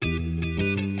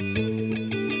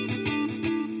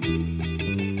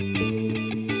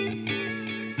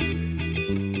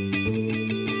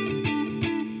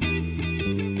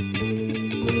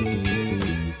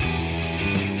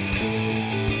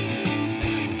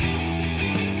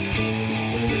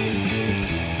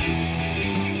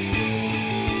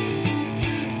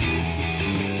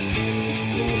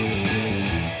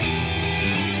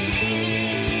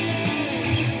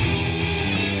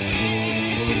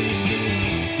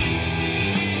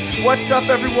What's up,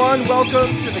 everyone?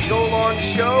 Welcome to the Go Long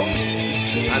Show.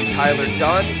 I'm Tyler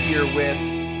Dunn here with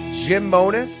Jim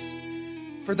Monos.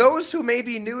 For those who may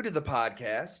be new to the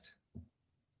podcast,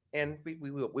 and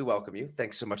we welcome you.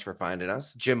 Thanks so much for finding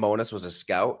us. Jim Monos was a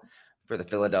scout for the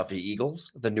Philadelphia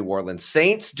Eagles, the New Orleans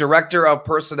Saints, director of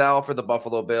personnel for the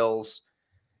Buffalo Bills.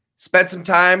 Spent some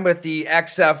time with the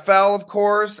XFL, of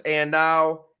course, and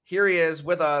now here he is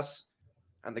with us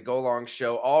on the Go Long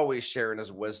Show, always sharing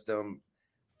his wisdom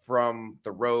from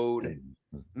the road,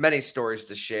 many stories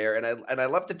to share. And I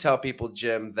love to tell people,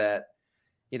 Jim, that,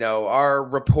 you know, our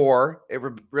rapport, it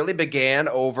really began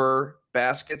over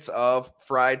baskets of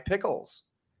fried pickles,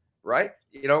 right?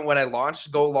 You know, when I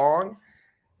launched Go Long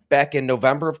back in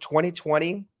November of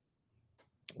 2020,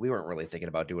 we weren't really thinking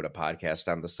about doing a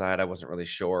podcast on the side. I wasn't really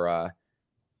sure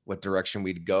what direction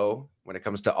we'd go when it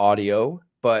comes to audio,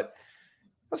 but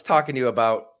I was talking to you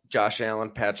about Josh Allen,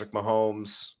 Patrick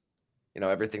Mahomes, you know,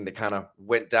 everything that kind of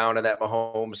went down in that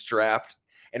Mahomes draft.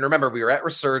 And remember, we were at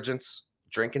Resurgence,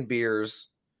 drinking beers,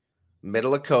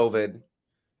 middle of COVID,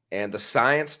 and the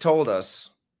science told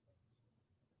us,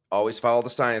 always follow the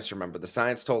science, remember, the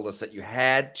science told us that you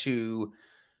had to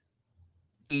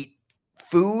eat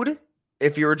food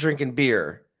if you were drinking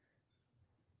beer.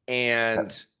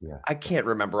 And I can't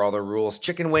remember all the rules.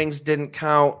 Chicken wings didn't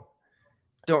count.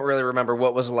 Don't really remember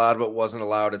what was allowed, what wasn't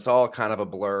allowed. It's all kind of a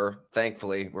blur.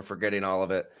 Thankfully, we're forgetting all of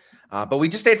it. But we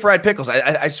just ate fried pickles.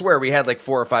 I swear we had like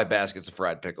 4 or 5 baskets of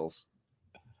fried pickles.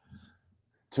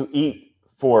 To eat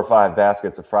 4 or 5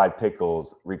 baskets of fried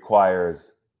pickles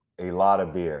requires a lot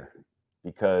of beer,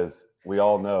 because we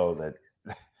all know that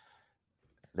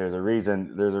there's a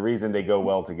reason they go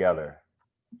well together.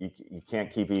 You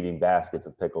can't keep eating baskets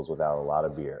of pickles without a lot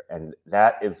of beer. And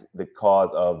that is the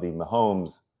cause of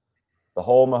the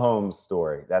whole Mahomes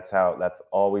story. That's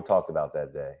all we talked about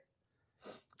that day.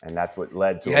 And that's what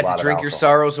led to a lot of alcohol. You had to drink your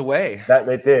sorrows away. That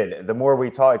it did. The more we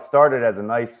talked, it started as a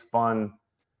nice, fun,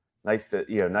 nice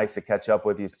to catch up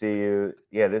with you, see you.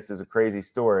 Yeah, this is a crazy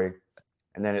story.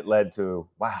 And then it led to,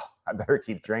 wow, I better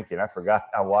keep drinking. I forgot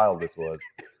how wild this was.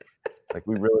 Like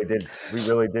we really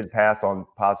did pass on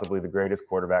possibly the greatest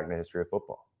quarterback in the history of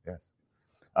football. Yes.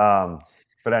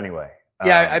 But anyway.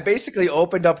 Yeah, I basically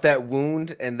opened up that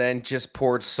wound and then just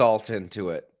poured salt into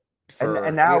it.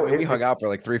 And now we hung out for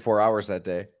like 3-4 hours that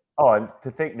day. Oh, and to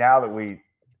think now that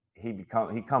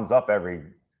he comes up every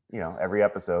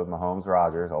episode. Mahomes,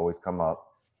 Rodgers always come up,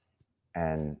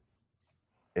 and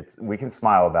we can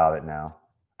smile about it now.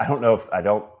 I don't know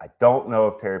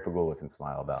if Terry Pegula can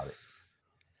smile about it.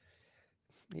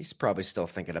 He's probably still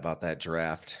thinking about that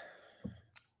draft.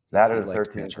 That or the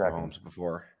 13 seconds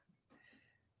before.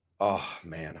 Oh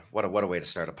man, what a way to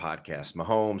start a podcast.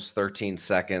 Mahomes, 13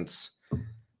 seconds.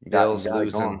 Bills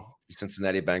losing,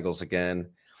 Cincinnati Bengals again.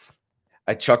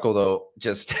 I chuckle though,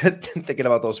 just thinking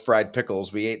about those fried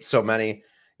pickles. We ate so many,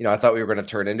 you know, I thought we were going to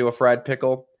turn into a fried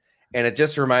pickle. And it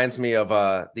just reminds me of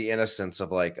the innocence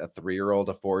of like a 3-year-old,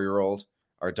 a 4-year-old.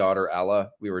 Our daughter Ella,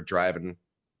 we were driving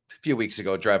a few weeks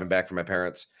ago, driving back from my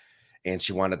parents, and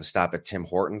she wanted to stop at Tim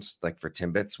Hortons, like for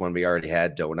Timbits, when we already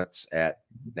had donuts at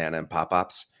Nana and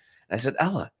Pop-Pops. And I said,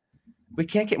 Ella, we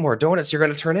can't get more donuts. You're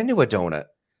going to turn into a donut.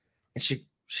 And she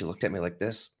looked at me like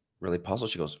this, really puzzled.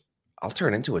 She goes, I'll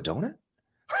turn into a donut?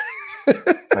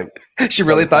 Like, she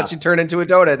really thought she'd turn into a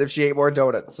donut if she ate more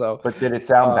donuts. So, but did it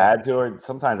sound bad to her?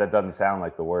 Sometimes that doesn't sound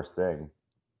like the worst thing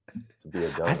to be a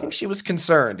donut. I think she was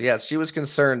concerned. Yes, she was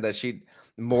concerned that she'd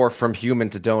morph from human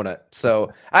to donut.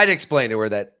 So I'd explain to her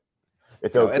that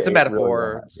it's okay. It's a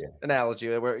metaphor, really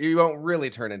analogy where you won't really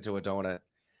turn into a donut.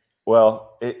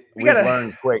 Well, we've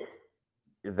learned quick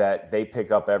that they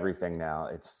pick up everything now.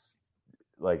 It's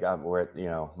like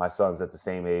my son's at the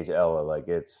same age, Ella. Like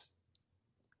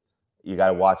you got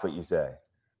to watch what you say.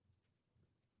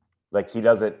 Like he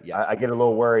doesn't. Yeah. I get a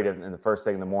little worried in the first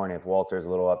thing in the morning if Walter's a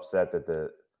little upset that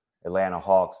the Atlanta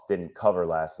Hawks didn't cover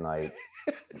last night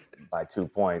by 2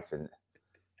 points, and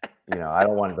I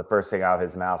don't want the first thing out of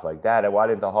his mouth like, Dad, why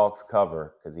didn't the Hawks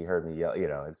cover? Because he heard me yell. You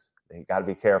got to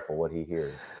be careful what he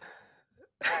hears.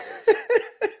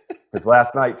 Because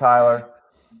last night, Tyler,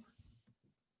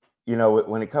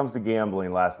 when it comes to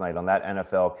gambling last night on that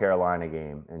NFL Carolina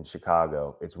game in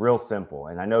Chicago, it's real simple.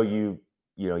 And I know you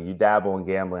dabble in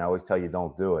gambling. I always tell you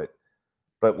don't do it.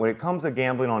 But when it comes to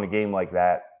gambling on a game like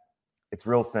that, it's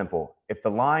real simple. If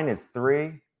the line is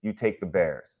 3, you take the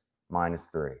Bears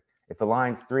 -3. If the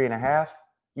line's 3.5,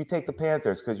 you take the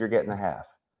Panthers because you're getting a half.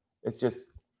 It's just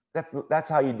that's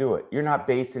how you do it. You're not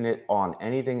basing it on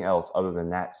anything else other than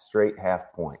that straight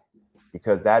half point,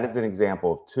 because that is an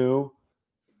example of two.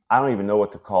 I don't even know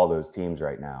what to call those teams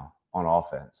right now on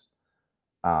offense.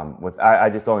 I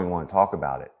just don't even want to talk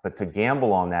about it. But to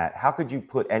gamble on that, how could you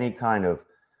put any kind of,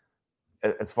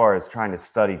 as far as trying to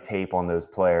study tape on those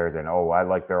players and, I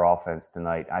like their offense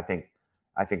tonight. I think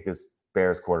this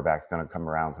Bears quarterback's going to come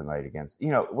around tonight against,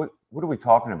 what are we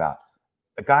talking about?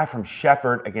 A guy from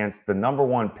Shepherd against the number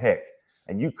 1 pick,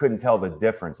 and you couldn't tell the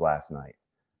difference last night.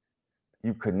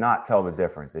 You could not tell the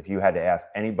difference if you had to ask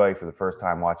anybody for the first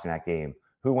time watching that game,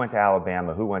 who went to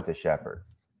Alabama, who went to Shepherd.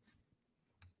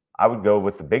 I would go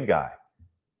with the big guy.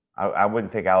 I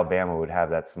wouldn't think Alabama would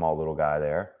have that small little guy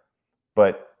there.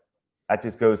 But that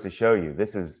just goes to show you,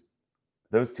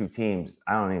 those two teams,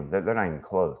 they're not even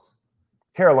close.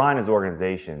 Carolina's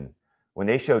organization, when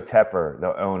they show Tepper,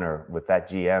 the owner, with that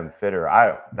GM Fitter,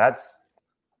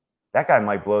 that guy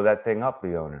might blow that thing up,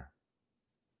 the owner.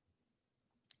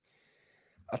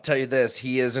 I'll tell you this,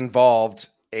 he is involved,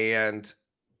 and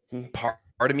part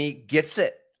of me gets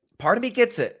it. Part of me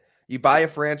gets it. You buy a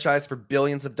franchise for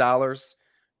billions of dollars.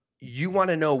 You want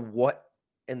to know what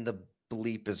in the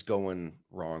bleep is going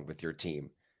wrong with your team.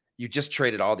 You just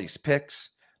traded all these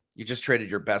picks. You just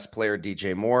traded your best player,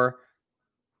 DJ Moore,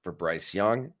 for Bryce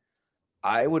Young.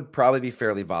 I would probably be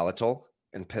fairly volatile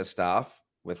and pissed off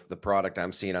with the product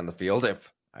I'm seeing on the field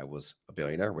if I was a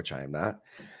billionaire, which I am not.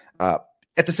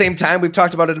 At the same time, we've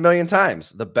talked about it a million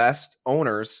times. The best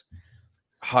owners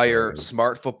hire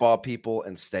smart football people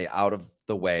and stay out of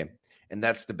the way. And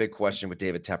that's the big question with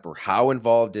David Tepper. How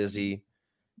involved is he?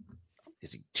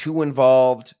 Is he too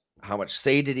involved? How much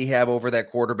say did he have over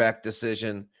that quarterback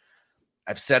decision?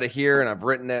 I've said it here and I've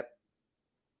written it.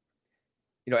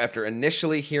 After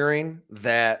initially hearing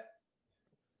that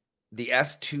the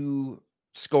S2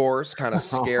 scores kind of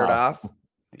scared off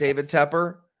David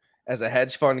Tepper as a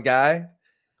hedge fund guy,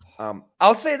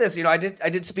 I'll say this. I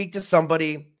did speak to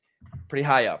somebody pretty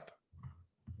high up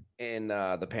in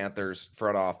the Panthers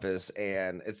front office,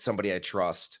 and it's somebody I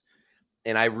trust.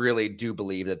 And I really do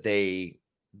believe that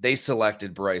they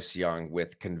selected Bryce Young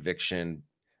with conviction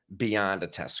beyond a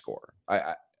test score.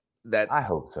 I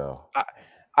hope so.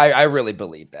 I really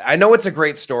believe that. I know it's a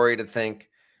great story to think,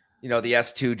 the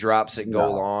S2 drops at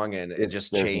go long and it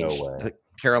just changed the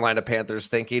Carolina Panthers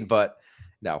thinking, but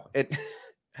no,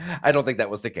 I don't think that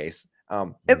was the case.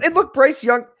 And look, Bryce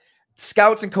Young,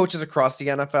 scouts and coaches across the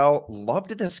NFL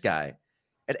loved this guy.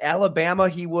 At Alabama,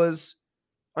 he was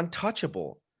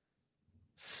untouchable.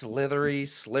 Slithery,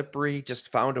 slippery,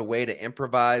 just found a way to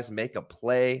improvise, make a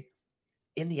play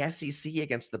in the SEC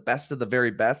against the best of the very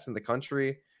best in the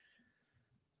country.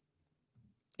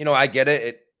 I get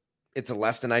it. It's a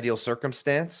less than ideal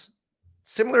circumstance.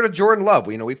 Similar to Jordan Love.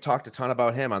 We've talked a ton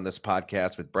about him on this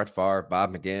podcast with Brett Favre,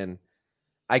 Bob McGinn.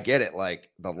 I get it. Like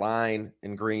the line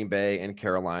in Green Bay and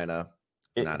Carolina,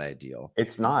 not ideal.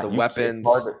 It's not. The weapons,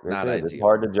 not ideal. It's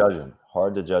hard to judge them.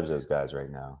 Hard to judge those guys right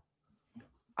now.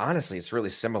 Honestly, it's really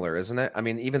similar, isn't it? I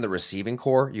mean, even the receiving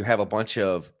core, you have a bunch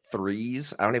of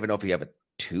threes. I don't even know if you have a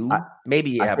two. Maybe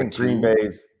you have a two.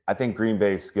 I think Green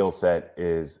Bay's skill set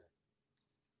is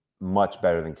much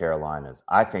better than Carolina's.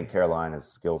 I think Carolina's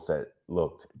skill set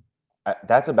looked,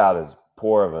 that's about as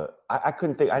poor of a, I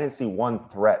didn't see one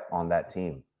threat on that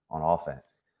team on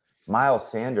offense.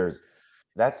 Miles Sanders,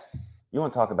 you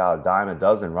want to talk about a dime a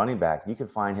dozen running back, you can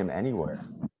find him anywhere.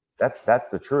 That's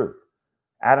the truth.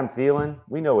 Adam Thielen,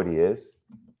 we know what he is.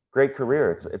 Great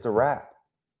career. It's a wrap.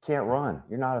 Can't run.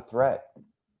 You're not a threat.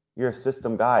 You're a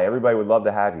system guy. Everybody would love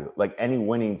to have you. Like any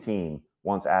winning team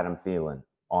wants Adam Thielen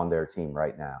on their team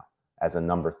right now as a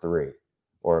number 3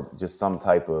 or just some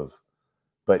type of,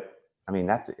 but I mean,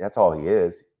 that's all he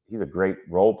is. He's a great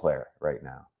role player right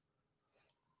now.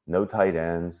 No tight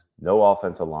ends, no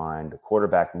offensive line. The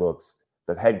quarterback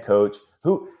the head coach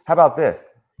how about this?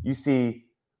 You see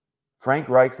Frank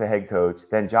Reich's the head coach.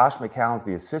 Then Josh McCown's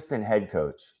the assistant head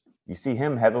coach. You see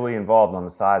him heavily involved on the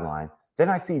sideline. Then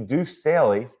I see Deuce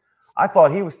Staley. I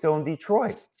thought he was still in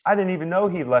Detroit. I didn't even know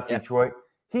he left Detroit.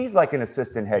 He's like an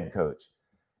assistant head coach.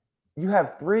 You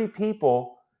have 3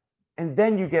 people, and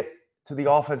then you get to the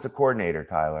offensive coordinator,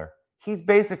 Tyler. He's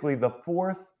basically the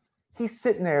 4th. He's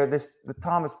sitting there. The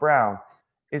Thomas Brown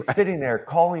is sitting there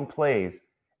calling plays,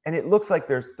 and it looks like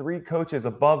there's 3 coaches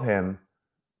above him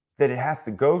that it has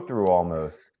to go through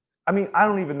almost. I mean, I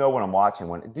don't even know what I'm watching.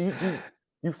 Do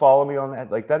you follow me on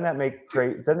that? Like, doesn't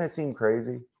that seem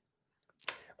crazy?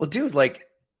 Well, dude, like,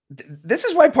 this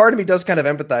is why part of me does kind of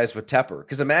empathize with Tepper,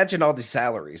 because imagine all these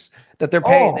salaries that they're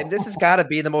paying. And this has got to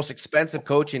be the most expensive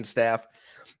coaching staff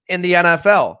in the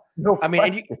NFL. No I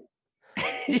mean,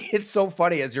 it's so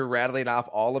funny as you're rattling off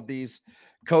all of these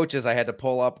coaches. I had to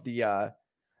pull up the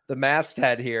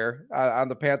masthead here on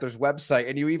the Panthers website,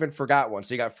 and you even forgot one.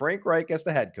 So you got Frank Reich as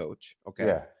the head coach. Okay.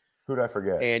 Yeah. Who'd I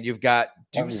forget? And you've got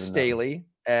Deuce Staley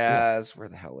as where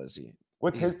the hell is he?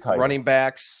 What's his title? Running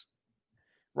backs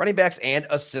and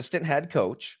assistant head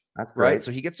coach. That's great. Right.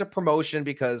 So he gets a promotion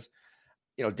because,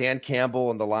 Dan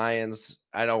Campbell and the Lions,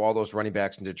 I know all those running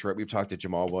backs in Detroit. We've talked to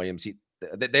Jamal Williams.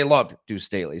 They loved Deuce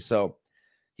Staley. So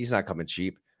he's not coming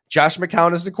cheap. Josh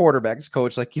McCown is the quarterback's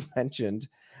coach, like you mentioned.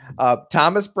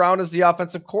 Thomas Brown is the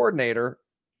offensive coordinator.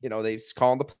 They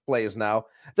call him the plays now.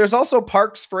 There's also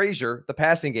Parks Frazier, the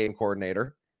passing game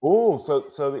coordinator. Oh,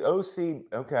 so the OC,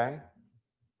 okay.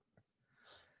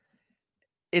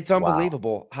 It's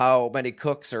unbelievable how many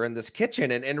cooks are in this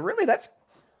kitchen. And really that's,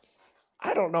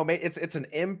 I don't know, mate. It's an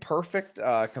imperfect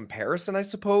comparison, I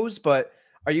suppose. But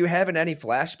are you having any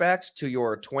flashbacks to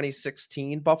your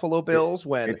 2016 Buffalo Bills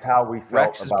when it's how we felt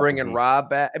Rex is bringing Rob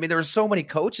back? I mean, there were so many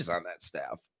coaches on that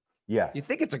staff. Yes. You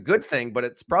think it's a good thing, but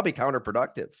it's probably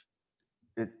counterproductive.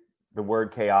 The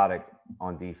word chaotic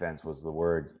on defense was the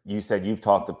word. You said you've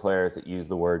talked to players that use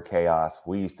the word chaos.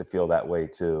 We used to feel that way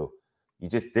too. You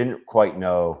just didn't quite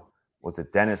know. Was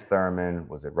it Dennis Thurman?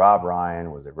 Was it Rob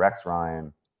Ryan? Was it Rex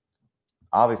Ryan?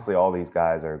 Obviously, all these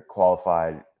guys are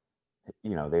qualified.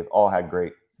 They've all had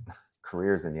great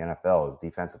careers in the NFL as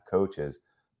defensive coaches,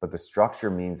 but the structure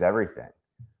means everything.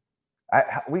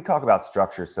 We talk about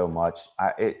structure so much.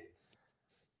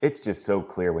 It's just so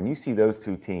clear when you see those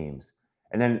two teams,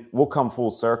 and then we'll come full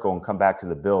circle and come back to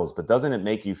the Bills. But doesn't it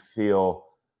make you feel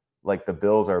like the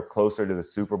Bills are closer to the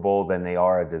Super Bowl than they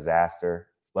are a disaster?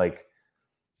 Like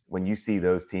when you see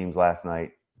those teams last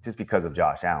night, just because of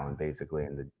Josh Allen, basically,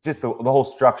 and the whole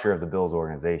structure of the Bills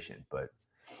organization. But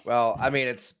well, I mean,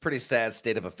 it's pretty sad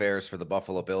state of affairs for the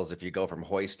Buffalo Bills if you go from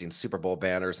hoisting Super Bowl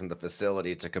banners in the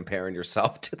facility to comparing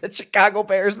yourself to the Chicago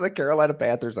Bears and the Carolina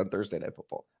Panthers on Thursday Night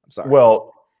Football. I'm sorry.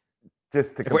 Well,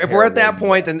 just to if we're at that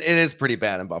point, then it is pretty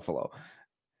bad in Buffalo.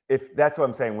 If that's what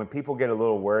I'm saying, when people get a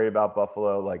little worried about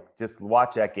Buffalo, like just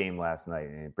watch that game last night,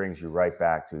 and it brings you right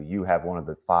back to you have one of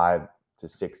the 5 to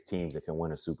 6 teams that can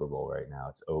win a Super Bowl right now.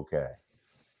 It's okay.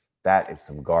 That is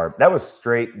some garbage. That was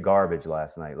straight garbage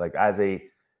last night. Like as a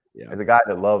guy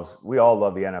that we all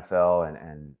love the NFL,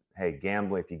 and hey,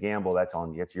 gambling. If you gamble, that's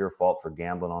your fault for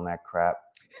gambling on that crap.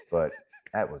 But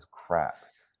that was crap.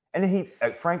 And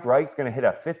then Frank Reich's going to hit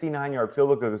a 59-yard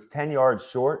field goal. It was 10 yards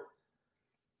short.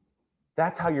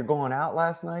 That's how you're going out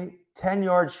last night? 10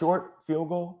 yards short field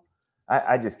goal?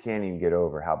 I just can't even get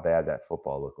over how bad that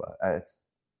football looked like.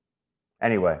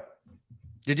 Anyway.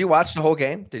 Did you watch the whole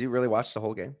game? Did you really watch the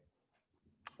whole game?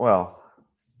 Well,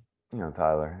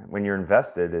 Tyler, when you're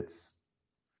invested, it's,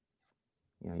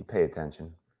 you pay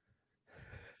attention. I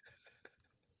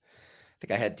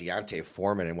think I had Deontay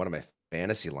Foreman in one of my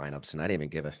fantasy lineups, and I didn't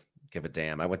even give a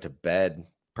damn. I went to bed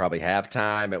probably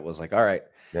halftime. It was like, all right.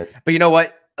 Yeah. But you know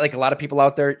what? Like a lot of people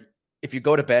out there, if you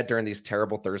go to bed during these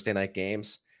terrible Thursday night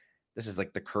games, this is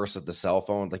like the curse of the cell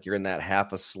phone. Like you're in that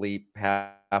half asleep,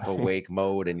 half awake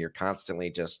mode, and you're constantly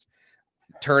just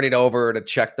turning over to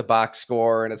check the box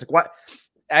score. And it's like, what?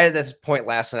 I had this point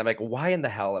last night. I'm like, why in the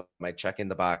hell am I checking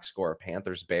the box score of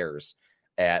Panthers Bears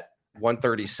at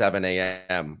 1:37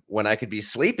 a.m. when I could be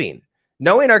sleeping,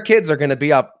 knowing our kids are going to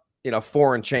be up,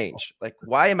 4 and change? Like,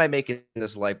 why am I making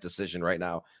this life decision right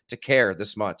now to care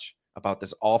this much about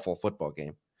this awful football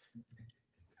game?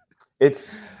 It's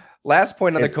last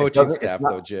point on the coaching staff,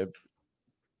 though, Jib.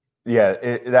 Yeah,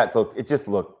 it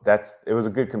was a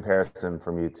good comparison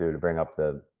from you two to bring up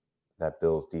that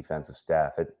Bills defensive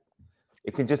staff.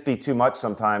 It can just be too much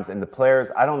sometimes, and the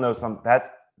players, I don't know,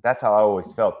 that's how I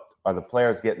always felt. Are the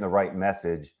players getting the right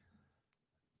message?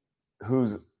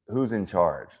 Who's in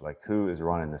charge? Like, who is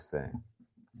running this thing?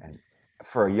 And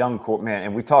for a young man,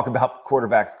 and we talk about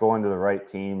quarterbacks going to the right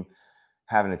team,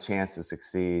 having a chance to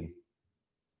succeed.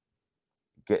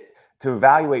 To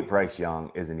evaluate Bryce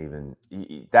Young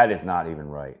that is not even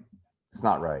right. It's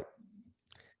not right.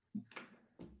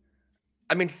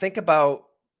 I mean, think about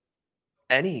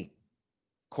any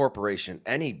corporation,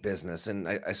 any business, and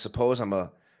I suppose I'm a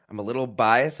little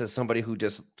biased as somebody who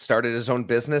just started his own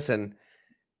business, and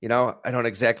I don't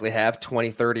exactly have 20,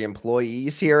 30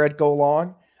 employees here at Go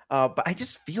Long, but I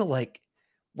just feel like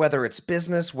whether it's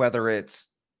business, whether it's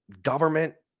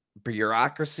government,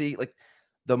 bureaucracy, like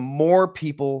the more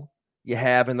people you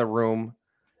have in the room,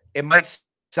 it might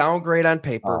sound great on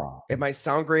paper. It might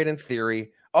sound great in theory.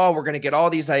 Oh, we're going to get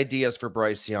all these ideas for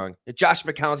Bryce Young. Josh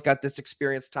McCown's got this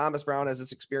experience. Thomas Brown has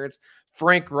this experience.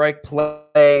 Frank Reich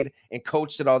played and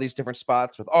coached at all these different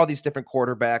spots with all these different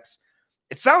quarterbacks.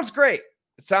 It sounds great.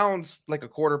 It sounds like a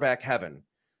quarterback heaven.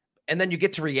 And then you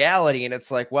get to reality and it's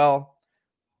like, well,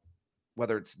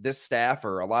 whether it's this staff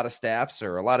or a lot of staffs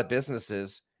or a lot of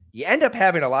businesses, you end up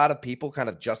having a lot of people kind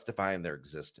of justifying their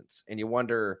existence. And you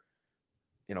wonder,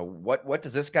 what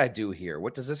does this guy do here?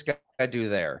 What does this guy do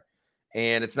there?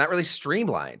 And it's not really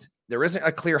streamlined. There isn't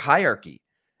a clear hierarchy.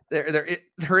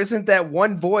 There isn't that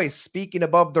one voice speaking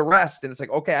above the rest. And it's like,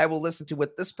 okay, I will listen to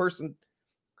what this person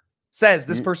says,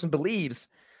 this person believes.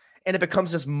 And it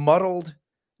becomes this muddled,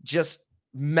 just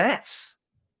mess.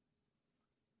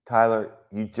 Tyler,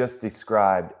 you just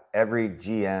described every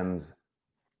GM's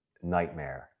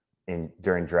nightmare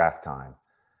during draft time.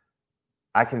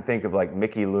 I can think of like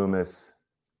Mickey Loomis,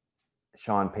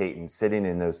 Sean Payton sitting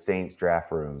in those Saints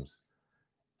draft rooms.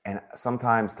 And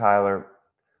sometimes, Tyler,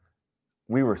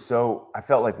 I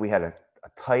felt like we had a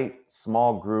tight,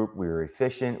 small group. We were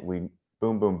efficient. We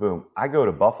boom, boom, boom. I go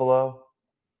to Buffalo.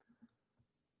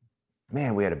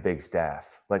 Man, we had a big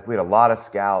staff. Like we had a lot of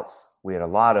scouts. We had a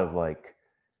lot of like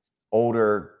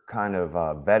older kind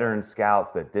of veteran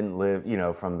scouts that didn't live,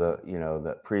 from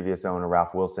the previous owner,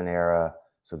 Ralph Wilson era.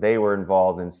 So they were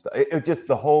involved in stuff. It just,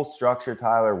 the whole structure,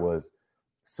 Tyler, was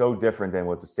so different than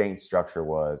what the Saints structure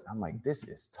was. I'm like, this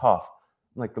is tough.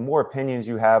 I'm like, the more opinions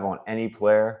you have on any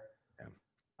player,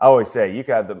 I always say, you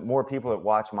got the more people that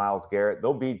watch Myles Garrett,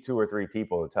 there'll be 2 or 3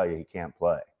 people that tell you he can't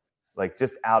play. Like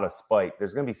just out of spite,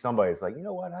 there's going to be somebody that's like, you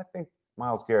know what? I think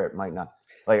Myles Garrett might not.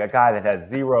 Like a guy that has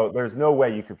zero, there's no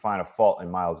way you could find a fault in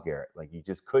Myles Garrett. Like you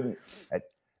just couldn't.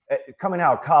 Coming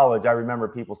out of college, I remember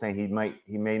people saying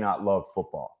he may not love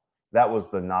football. That was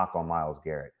the knock on Myles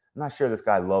Garrett. I'm not sure this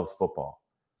guy loves football.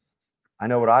 I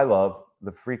know what I love,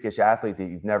 the freakish athlete that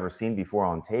you've never seen before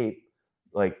on tape.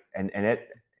 Like,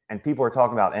 and people are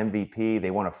talking about MVP.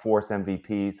 They want to force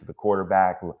MVPs to the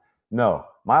quarterback. No,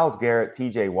 Myles Garrett,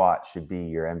 TJ Watt should be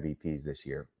your MVPs this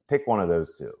year. Pick one of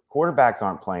those two. Quarterbacks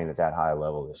aren't playing at that high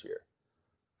level this year.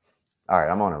 All right,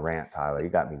 I'm on a rant, Tyler. You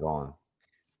got me going.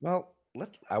 Well,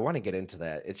 I want to get into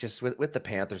that. It's just with the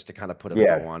Panthers to kind of put a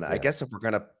bow on it. I guess if we're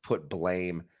going to put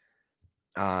blame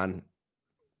on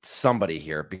somebody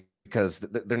here, because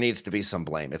there needs to be some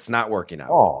blame. It's not working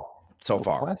out so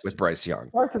far with Bryce Young.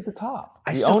 Starts at the top.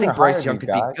 I still think Bryce Young could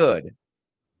be good.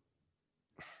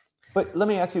 But let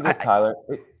me ask you this, Tyler.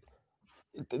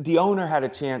 The owner had a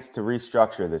chance to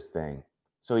restructure this thing.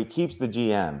 So he keeps the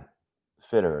GM,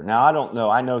 Fitterer. Now, I don't know.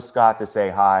 I know Scott to say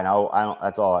hi, and I don't,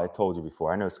 that's all I told you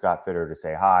before. I know Scott Fitterer to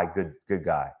say hi, good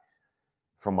guy,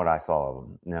 from what I saw of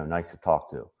him. Nice to talk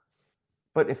to.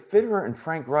 But if Fitterer and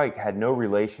Frank Reich had no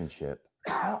relationship,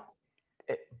 how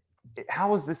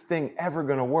is this thing ever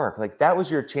going to work? Like, that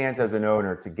was your chance as an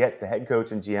owner to get the head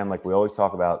coach and GM, like we always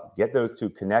talk about, get those two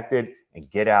connected and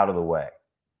get out of the way.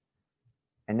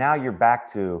 And now you're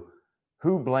back to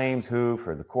who blames who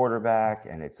for the quarterback,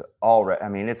 and it's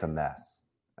it's a mess.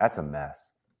 That's a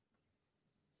mess.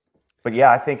 But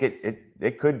yeah, I think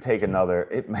it could take another.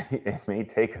 It may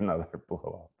take another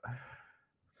blow up.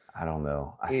 I don't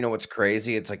know. You know what's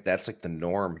crazy? It's like that's like the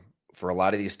norm for a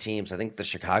lot of these teams. I think the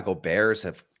Chicago Bears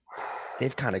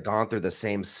they've kind of gone through the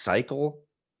same cycle.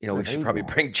 We should probably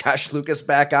bring Josh Lucas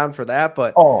back on for that.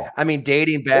 But I mean,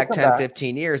 dating back 10,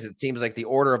 15 years, it seems like the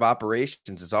order of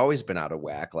operations has always been out of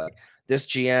whack. Like this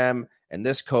GM and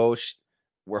this coach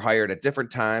were hired at different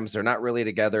times. They're not really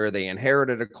together. They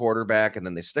inherited a quarterback and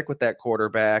then they stick with that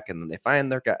quarterback and then they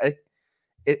find their guy.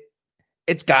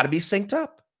 It's got to be synced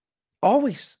up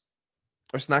always,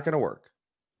 or it's not going to work.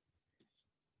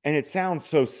 And it sounds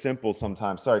so simple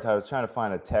sometimes. Sorry, Ty, I was trying to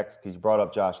find a text because you brought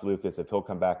up Josh Lucas, if he'll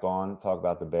come back on, talk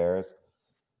about the Bears.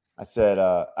 I said,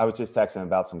 I was just texting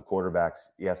about some quarterbacks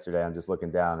yesterday. I'm just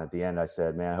looking down at the end. I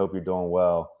said, man, I hope you're doing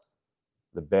well.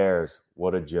 The Bears,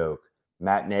 what a joke.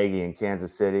 Matt Nagy in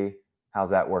Kansas City, how's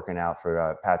that working out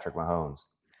for Patrick Mahomes?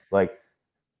 Like,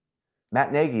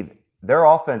 Matt Nagy, their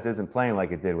offense isn't playing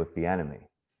like it did with Bieniemy.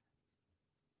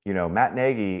 Matt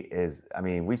Nagy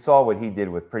we saw what he did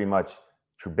with pretty much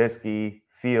Trubisky,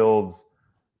 Fields.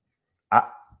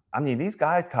 I mean, these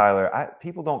guys, Tyler,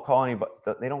 people don't call anybody.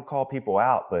 They don't call people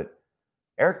out, but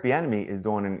Eric Bieniemy is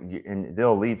doing, and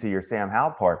they'll lead to your Sam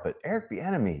Howell part. But Eric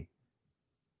Bieniemy,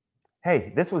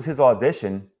 hey, this was his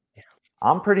audition. Yeah.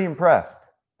 I'm pretty impressed.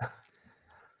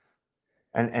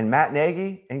 and Matt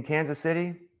Nagy in Kansas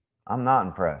City, I'm not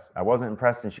impressed. I wasn't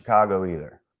impressed in Chicago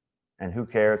either. And who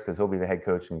cares? Because he'll be the head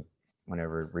coach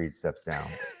whenever Reed steps down.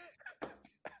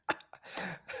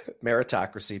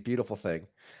 Meritocracy, beautiful thing.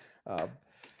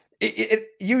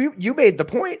 You made the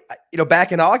point,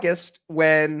 back in August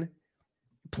when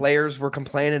players were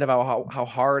complaining about how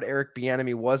hard Eric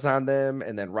Bieniemy was on them,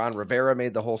 and then Ron Rivera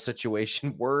made the whole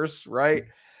situation worse, right?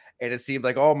 And it seemed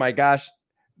like, oh my gosh,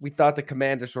 we thought the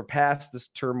Commanders were past this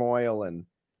turmoil and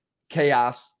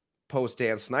chaos post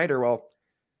Dan Snyder. Well,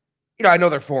 I know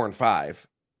they're 4-5,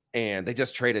 and they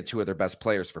just traded 2 of their best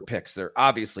players for picks. They're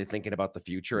obviously thinking about the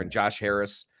future, and Josh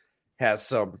Harris has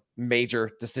some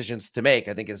major decisions to make.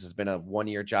 I think this has been a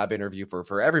 1-year job interview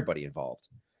for everybody involved.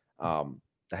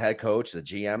 The head coach, the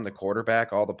GM, the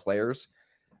quarterback, all the players.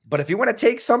 But if you want to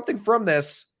take something from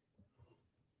this,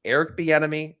 Eric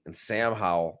Bieniemy and Sam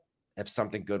Howell have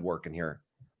something good working here.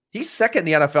 He's second in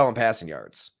the NFL in passing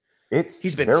yards.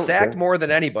 He's been sacked more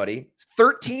than anybody,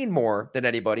 13 more than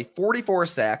anybody, 44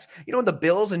 sacks. You know, in the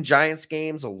Bills and Giants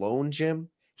games alone, Jim,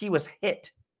 he was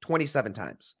hit 27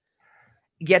 times.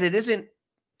 Yet it isn't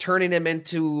turning him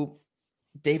into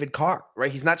David Carr,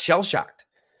 right? He's not shell-shocked.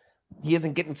 He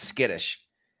isn't getting skittish.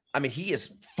 I mean, he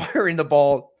is firing the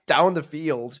ball down the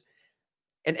field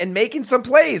and making some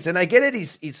plays. And I get it.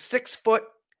 He's 6 foot,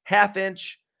 half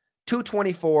inch,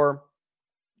 224.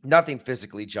 Nothing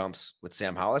physically jumps with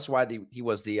Sam Howell. That's why he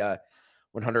was the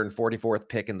 144th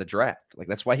pick in the draft. Like,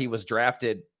 that's why he was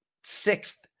drafted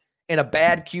 6th in a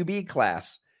bad QB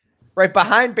class, right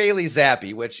behind Bailey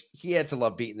Zappi, which he had to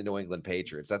love beating the New England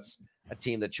Patriots. That's a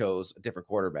team that chose a different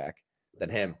quarterback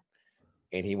than him,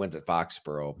 and he wins at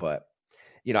Foxborough. But,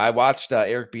 you know, I watched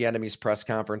Eric Bieniemy's press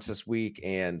conference this week,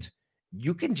 and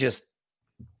you can just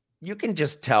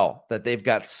tell that they've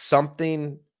got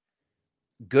something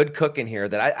good cooking here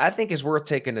that I think is worth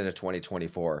taking into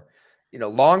 2024. You know,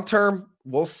 long-term,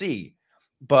 we'll see.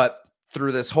 But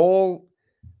through this whole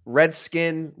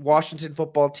Redskin, Washington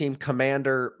football team,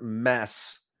 Commander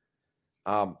mess,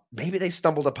 maybe they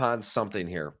stumbled upon something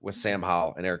here with Sam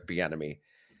Howell and Eric Bieniemy.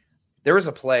 There was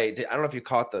a play. I don't know if you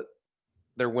caught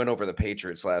their win over the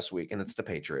Patriots last week, and it's the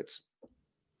Patriots.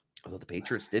 Although the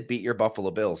Patriots did beat your Buffalo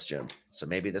Bills, Jim. So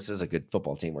maybe this is a good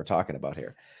football team we're talking about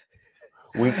here.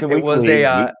 Week to week.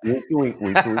 I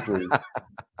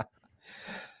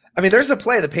mean, there's a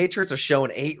play. The Patriots are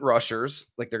showing 8 rushers,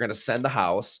 like they're going to send the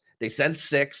house. They send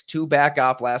 6, 2 back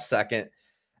off last second.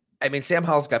 I mean, Sam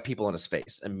Howell's got people in his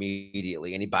face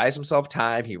immediately, and he buys himself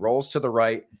time. He rolls to the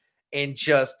right, and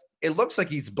it looks like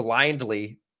he's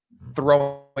blindly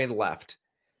throwing left.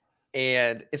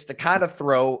 And it's the kind of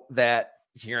throw that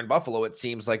here in Buffalo, it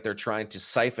seems like they're trying to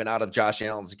siphon out of Josh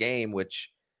Allen's game,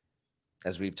 which,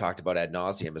 as we've talked about ad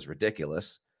nauseum, is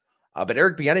ridiculous. But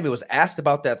Eric Bieniemy was asked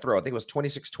about that throw. I think it was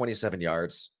 26, 27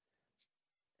 yards.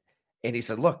 And he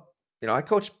said, look, you know, I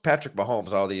coached Patrick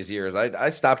Mahomes all these years. I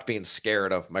stopped being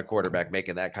scared of my quarterback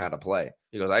making that kind of play.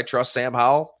 He goes, I trust Sam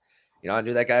Howell. You know, I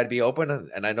knew that guy would be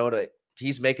open, and I know that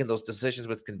he's making those decisions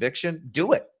with conviction.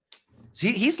 Do it. So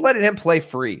he's letting him play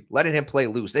free, letting him play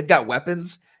loose. They've got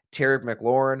weapons. Terry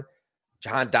McLaurin,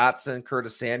 John Dotson,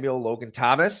 Curtis Samuel, Logan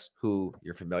Thomas, who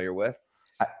you're familiar with.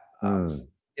 You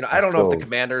know, I don't know if the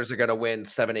Commanders are going to win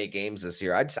 7-8 games this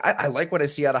year. I like what I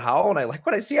see out of Howell, and I like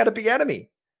what I see out of Bieniemy.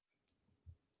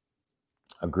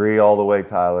 Agree all the way,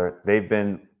 Tyler.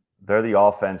 They're the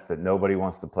offense that nobody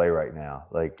wants to play right now.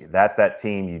 Like, that's that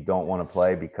team you don't want to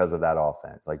play because of that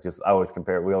offense. Like, I always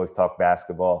compare, we always talk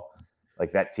basketball,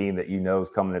 like that team that is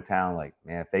coming to town. Like,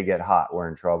 man, if they get hot, we're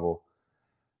in trouble.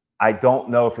 I don't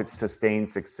know if it's sustained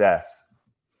success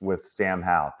with Sam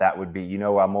Howell. That would be,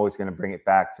 I'm always going to bring it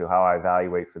back to how I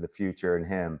evaluate for the future and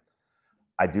him.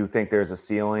 I do think there's a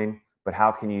ceiling, but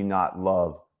how can you not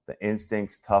love the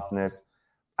instincts, toughness?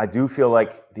 I do feel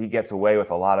like he gets away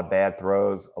with a lot of bad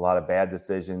throws, a lot of bad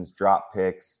decisions, drop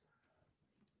picks.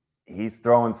 He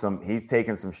takes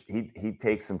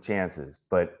some chances,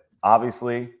 but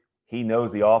obviously he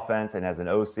knows the offense, and as an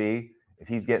OC, if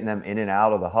he's getting them in and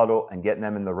out of the huddle and getting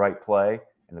them in the right play,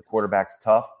 and the quarterback's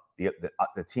tough,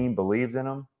 the team believes in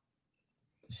him.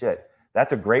 Shit,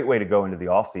 that's a great way to go into the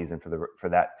offseason for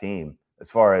that team.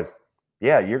 As far as,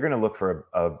 you're going to look for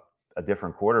a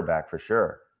different quarterback for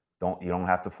sure. You don't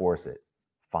have to force it.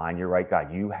 Find your right guy.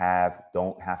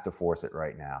 Don't have to force it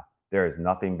right now. There is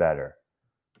nothing better.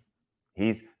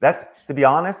 To be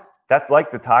honest, that's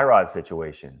like the Tyrod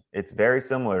situation. It's very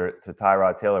similar to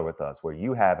Tyrod Taylor with us, where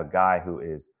you have a guy who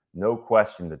is, no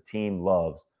question, the team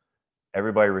loves,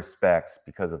 everybody respects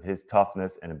because of his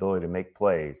toughness and ability to make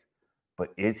plays. But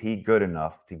is he good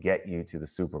enough to get you to the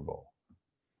Super Bowl?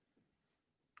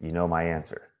 You know my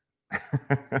answer.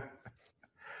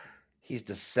 He's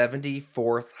the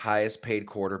 74th highest paid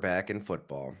quarterback in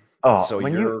football. So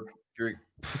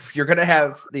you're going to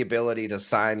have the ability to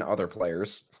sign other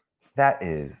players. That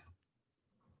is.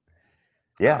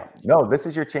 Yeah, no, this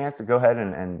is your chance to go ahead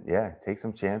and take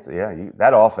some chances. Yeah,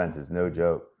 that offense is no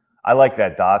joke. I like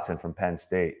that Dotson from Penn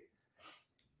State.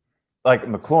 Like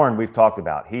McLaurin, we've talked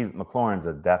about. McLaurin's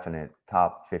a definite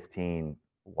top 15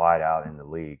 wideout in the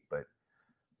league. But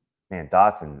man,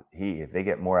 Dotson, if they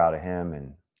get more out of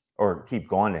him or keep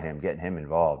going to him, getting him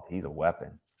involved, he's a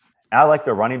weapon. And I like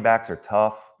the running backs are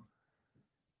tough.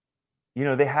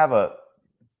 they have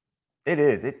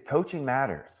coaching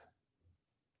matters.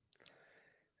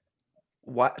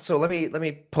 Why? So let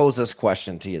me pose this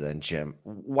question to you then, Jim.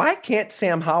 Why can't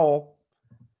Sam Howell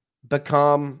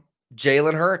become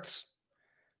Jalen Hurts?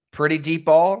 Pretty deep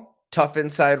ball, tough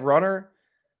inside runner.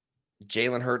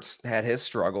 Jalen Hurts had his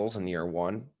struggles in year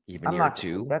one, even year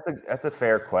two. That's a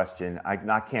fair question.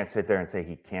 I can't sit there and say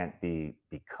he can't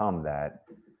become that.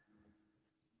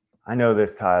 I know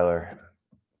this, Tyler.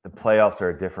 The playoffs are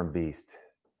a different beast.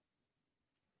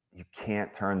 You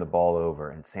can't turn the ball over,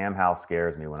 and Sam Howell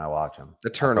scares me when I watch him. The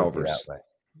turnovers. That way.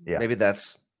 Yeah, maybe that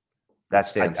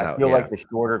stands out. I feel like the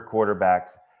shorter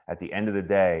quarterbacks at the end of the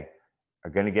day are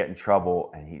going to get in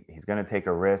trouble, and he's going to take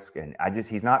a risk. And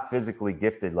he's not physically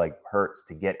gifted like Hurts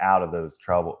to get out of those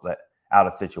out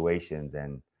of situations.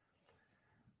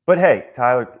 But hey,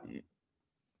 Tyler,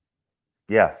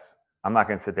 yes, I'm not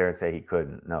going to sit there and say he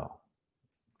couldn't. No,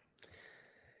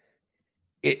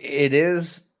 it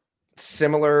is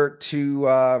similar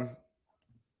to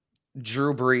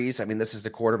Drew Brees. I mean, this is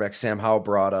the quarterback Sam Howell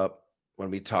brought up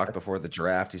when we talked before the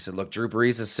draft. He said, look, Drew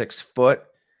Brees is 6 foot,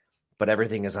 but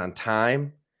everything is on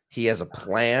time. He has a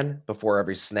plan before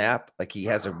every snap. Like, he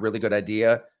has a really good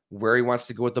idea where he wants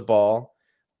to go with the ball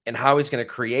and how he's going to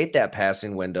create that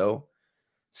passing window.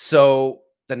 So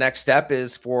the next step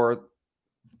is for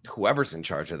whoever's in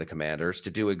charge of the Commanders to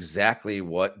do exactly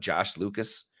what Josh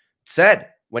Lucas said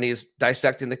when he's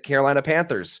dissecting the Carolina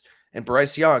Panthers and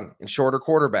Bryce Young and shorter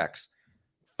quarterbacks.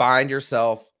 Find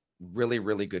yourself really,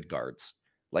 really good guards.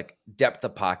 Like, depth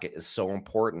of pocket is so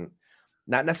important.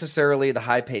 Not necessarily the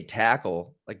high-paid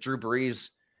tackle. Like Drew Brees,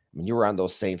 I mean, you were on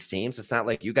those Saints teams. It's not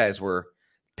like you guys were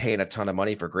paying a ton of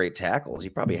money for great tackles.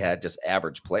 You probably had just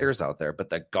average players out there. But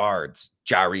the guards,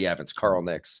 Jari Evans, Carl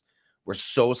Nicks, were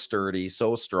so sturdy,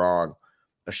 so strong.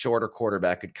 A shorter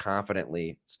quarterback could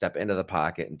confidently step into the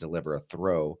pocket and deliver a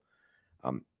throw.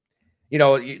 At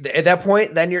that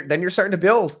point, then you're starting to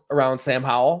build around Sam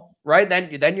Howell, right?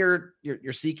 Then you're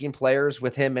seeking players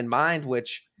with him in mind,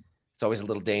 which it's always a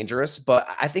little dangerous. But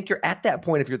I think you're at that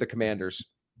point if you're the Commanders.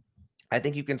 I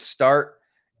think you can start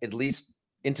at least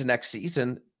into next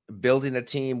season building a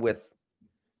team with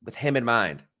him in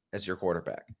mind as your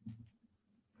quarterback.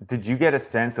 Did you get a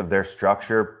sense of their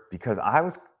structure? Because I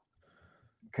was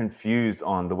confused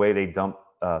on the way they dumped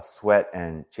Sweat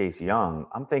and Chase Young.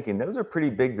 I'm thinking those are pretty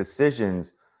big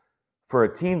decisions for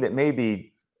a team that may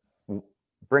be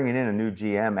bringing in a new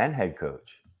GM and head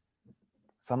coach.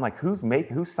 So I'm like, who's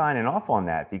signing off on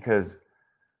that? Because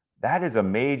that is a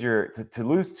major to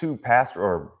lose two pass,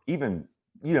 or even,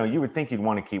 you would think you'd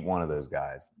want to keep one of those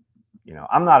guys.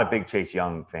 I'm not a big Chase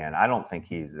Young fan. I don't think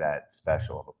he's that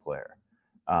special of a player.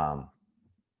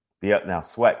 Now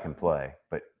Sweat can play,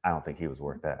 but I don't think he was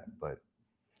worth that. But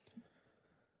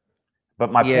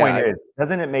my point is,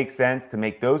 doesn't it make sense to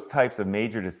make those types of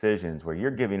major decisions where you're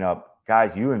giving up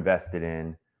guys you invested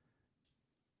in?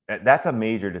 That's a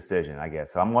major decision, I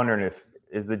guess. So I'm wondering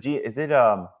is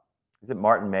it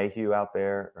Martin Mayhew out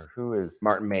there, or who is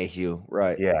Martin Mayhew?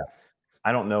 Right. Yeah.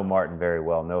 I don't know Martin very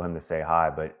well, know him to say hi,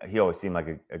 but he always seemed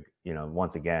like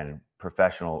once again,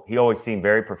 professional. He always seemed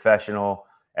very professional.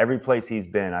 Every place he's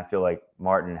been, I feel like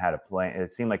Martin had a plan.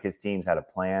 It seemed like his teams had a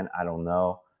plan. I don't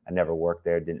know. I never worked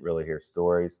there, didn't really hear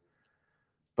stories.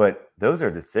 But those are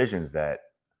decisions that,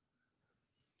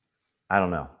 I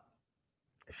don't know.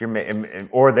 If you're,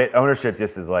 or the ownership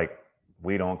just is like,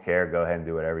 we don't care. Go ahead and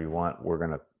do whatever you want.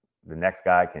 The next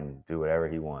guy can do whatever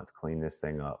he wants. Clean this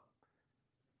thing up.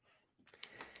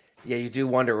 Yeah, you do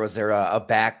wonder, was there a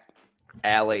back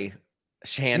alley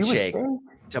handshake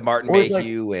to Martin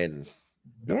Mayhew?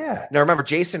 Yeah. Now remember,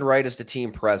 Jason Wright is the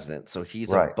team president, so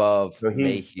he's above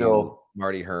Mayhew,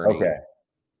 Marty Hurney. Okay.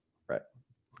 Right.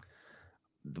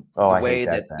 The way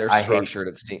that they're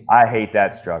structured, I hate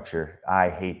that structure. I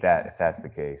hate that if that's the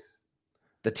case.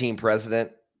 The team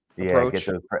president approach?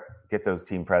 Get those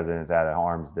team presidents out of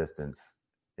arm's distance.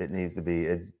 It needs to be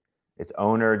it's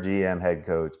owner, GM, head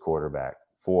coach, quarterback.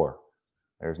 4.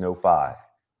 There's no 5.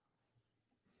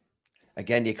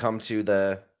 Again, you come to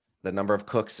the number of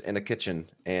cooks in a kitchen,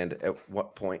 and at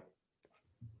what point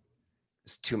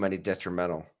is too many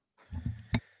detrimental?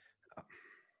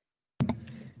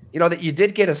 That you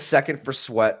did get a second for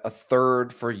Sweat, a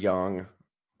third for Young,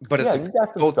 but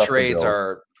both trades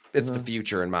are the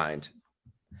future in mind.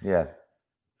 Yeah.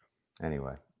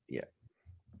 Anyway. Yeah.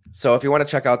 So if you want to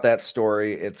check out that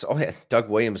story, Doug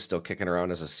Williams is still kicking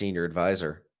around as a senior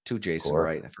advisor to Jason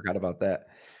Wright. I forgot about that.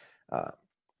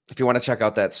 If you want to check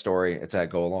out that story, it's at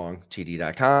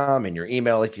goalongtd.com in your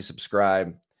email if you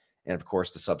subscribe. and of course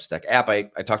the Substack app. I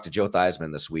talked to Joe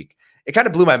Theismann this week. It kind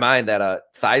of blew my mind that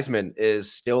Theismann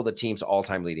is still the team's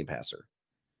all-time leading passer.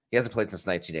 He hasn't played since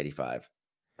 1985.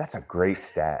 That's a great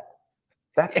stat.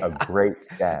 That's a great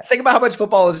stat. Think about how much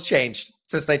football has changed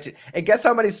since 19. And guess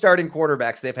how many starting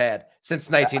quarterbacks they've had since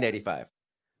 1985?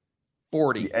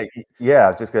 40. Yeah,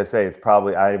 I was just gonna say it's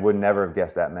probably. I would never have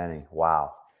guessed that many.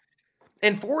 Wow.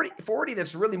 And 40,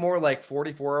 that's really more like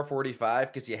 44 or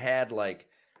 45 because you had like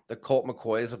the Colt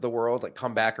McCoys of the world like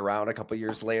come back around a couple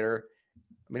years later.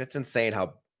 I mean, it's insane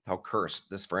how cursed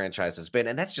this franchise has been.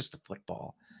 And that's just the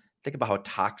football. Think about how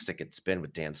toxic it's been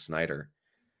with Dan Snyder.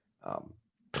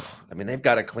 I mean, they've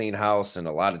got a clean house in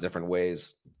a lot of different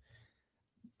ways.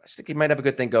 I just think he might have a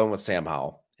good thing going with Sam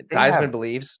Howell. Theismann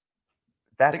believes.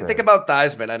 Think about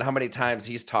Theismann and how many times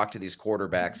he's talked to these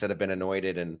quarterbacks that have been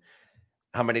anointed and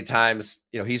how many times,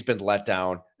 he's been let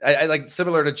down. I like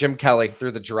similar to Jim Kelly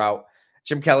through the drought.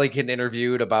 Jim Kelly getting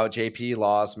interviewed about J.P.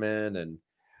 Losman and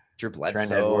Drew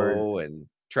Bledsoe and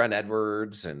Trent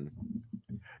Edwards and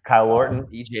Kyle Orton,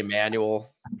 E.J.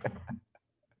 Manuel.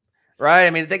 Right? I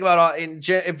mean, think about all. And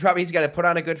probably he's got to put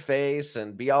on a good face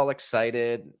and be all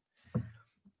excited.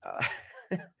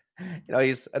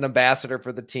 He's an ambassador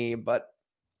for the team, but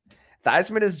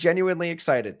Theismann is genuinely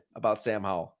excited about Sam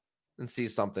Howell and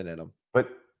sees something in him.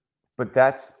 But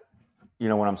that's,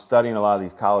 when I'm studying a lot of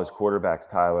these college quarterbacks,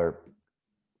 Tyler,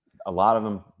 a lot of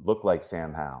them look like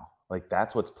Sam Howell. Like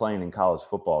that's what's playing in college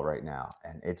football right now.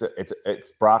 And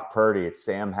it's Brock Purdy, it's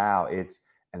Sam Howell,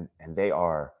 and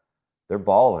they're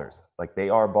ballers. Like they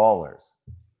are ballers.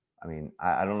 I mean,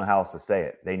 I don't know how else to say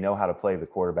it. They know how to play the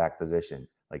quarterback position.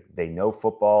 Like they know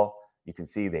football. You can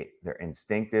see they're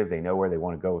instinctive. They know where they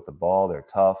want to go with the ball. They're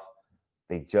tough.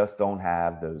 They just don't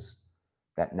have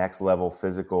that next level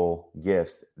physical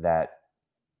gifts that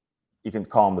you can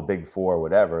call them the big four,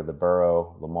 whatever, the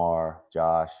Burrow, Lamar,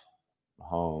 Josh,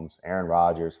 Mahomes, Aaron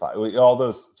Rodgers, all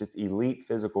those just elite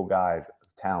physical guys of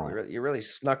talent. You really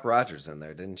snuck Rodgers in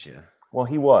there, didn't you? Well,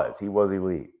 he was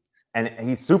elite. And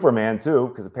he's Superman too,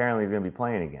 because apparently he's going to be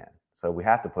playing again. So we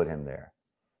have to put him there.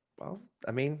 Well,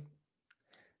 I mean,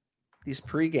 these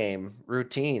pregame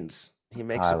routines, he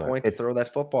makes a point to throw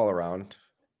that football around.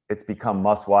 It's become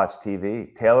must-watch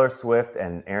TV. Taylor Swift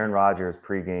and Aaron Rodgers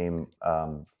pregame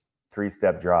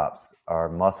three-step drops are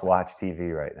must-watch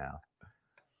TV right now.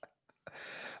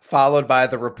 Followed by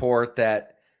the report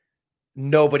that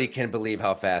nobody can believe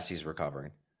how fast he's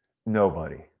recovering.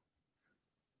 Nobody.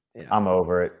 Yeah. I'm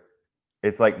over it.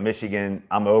 It's like Michigan.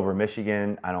 I'm over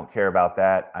Michigan. I don't care about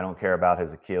that. I don't care about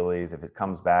his Achilles. If it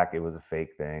comes back, it was a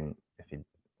fake thing.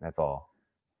 That's all.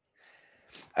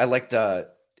 I liked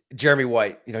Jeremy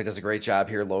White. He does a great job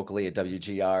here locally at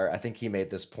WGR. I think he made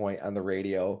this point on the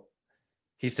radio.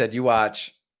 He said, you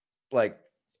watch like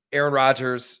Aaron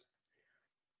Rodgers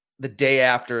the day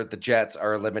after the Jets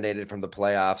are eliminated from the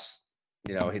playoffs,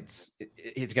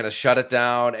 he's going to shut it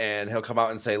down and he'll come out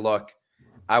and say, look,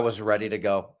 I was ready to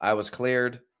go. I was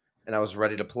cleared and I was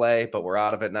ready to play, but we're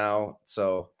out of it now.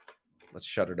 So let's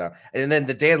shut her down. And then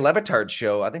the Dan Le Batard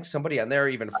show, I think somebody on there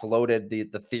even floated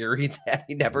the theory that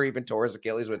he never even tore his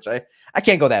Achilles, which I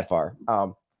can't go that far.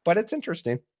 But it's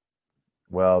interesting.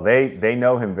 Well, they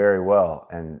know him very well.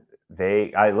 And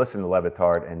I listened to Le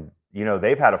Batard and,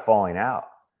 they've had a falling out.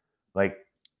 Like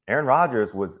Aaron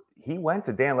Rodgers he went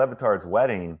to Dan Le Batard's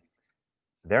wedding.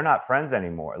 They're not friends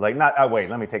anymore. Like wait,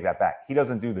 let me take that back. He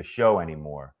doesn't do the show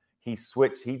anymore. He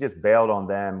switched. He just bailed on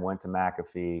them, went to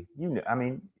McAfee. I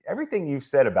mean, everything you've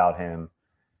said about him,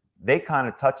 they kind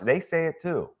of touch. They say it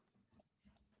too.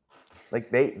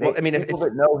 Like people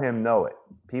that know him know it.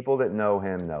 People that know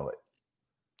him know it.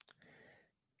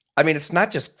 I mean, it's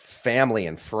not just family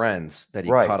and friends that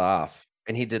he cut off.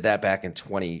 And he did that back in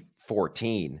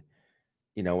 2014,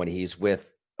 when he's with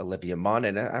Olivia Munn.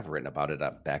 And I've written about it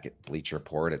up back at Bleacher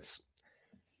Report. It's,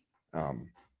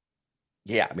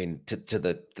 yeah, I mean, to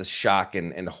the shock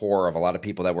and horror of a lot of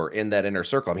people that were in that inner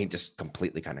circle. I mean, he just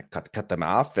completely kind of cut them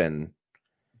off, and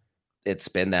it's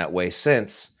been that way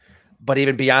since. But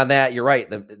even beyond that, you're right.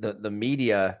 The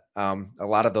media, a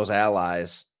lot of those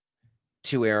allies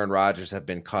to Aaron Rodgers have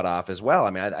been cut off as well.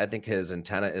 I mean, I think his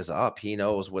antenna is up. He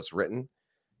knows what's written.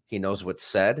 He knows what's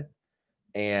said.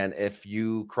 And if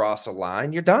you cross a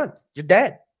line, you're done. You're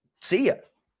dead. See ya.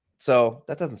 So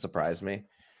that doesn't surprise me.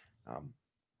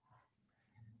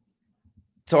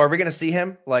 So are we going to see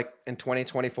him like in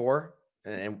 2024?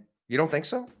 And you don't think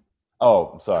so? Oh,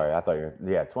 I'm sorry. I thought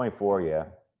 24. Yeah.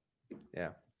 Yeah.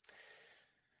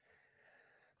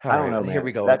 I don't know, man. Here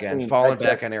we go again. Falling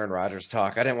back on Aaron Rodgers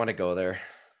talk. I didn't want to go there.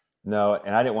 No,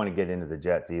 and I didn't want to get into the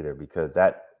Jets either because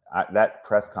that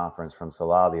press conference from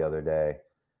Salah the other day,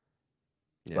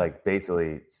 like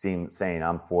basically saying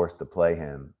I'm forced to play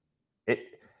him.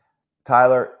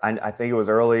 Tyler, I think it was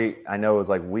early. I know it was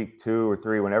like week 2 or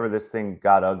 3, whenever this thing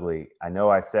got ugly. I know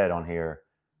I said on here,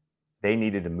 they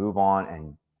needed to move on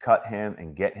and cut him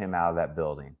and get him out of that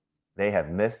building. They have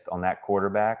missed on that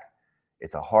quarterback.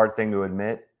 It's a hard thing to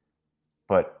admit,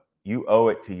 but you owe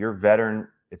it to your veteran.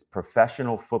 It's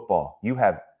professional football. You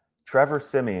have Trevor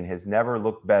Siemian has never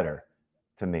looked better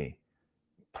to me.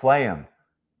 Play him.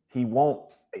 He will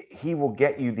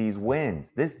get you these wins.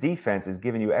 This defense is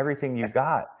giving you everything you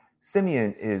got.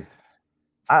 Siemian is,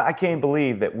 I can't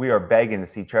believe that we are begging to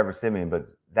see Trevor Siemian, but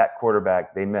that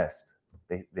quarterback, they missed.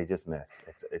 They just missed.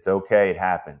 It's okay. It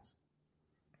happens.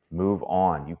 Move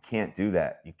on. You can't do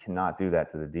that. You cannot do that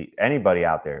to anybody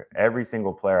out there. Every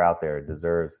single player out there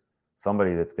deserves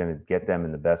somebody that's going to get them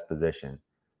in the best position.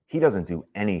 He doesn't do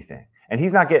anything. And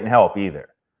he's not getting help either.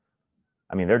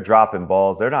 I mean, they're dropping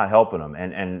balls. They're not helping him.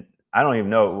 And I don't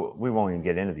even know. We won't even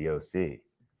get into the OC.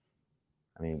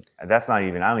 I mean, I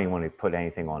don't even want to put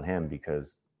anything on him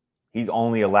because he's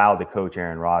only allowed to coach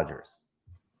Aaron Rodgers.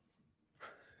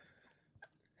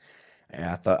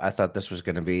 Yeah, I thought this was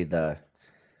going to be the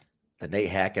Nate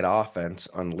Hackett offense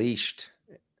unleashed.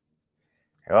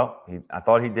 Well, I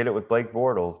thought he did it with Blake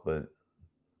Bortles, but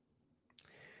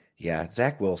yeah,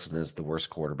 Zach Wilson is the worst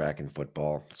quarterback in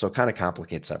football, so it kind of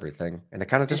complicates everything, and it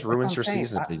kind of just ruins your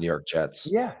season for the New York Jets.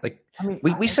 Yeah, like I mean,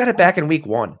 we said it back in week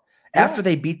 1 after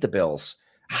they beat the Bills.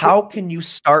 How can you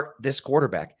start this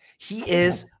quarterback? He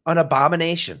is an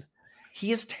abomination.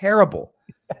 He is terrible.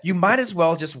 You might as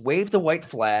well just wave the white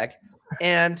flag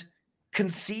and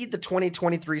concede the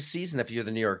 2023 season if you're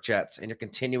the New York Jets and you're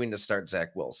continuing to start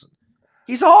Zach Wilson.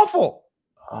 He's awful.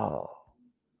 Oh,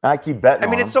 I keep betting. I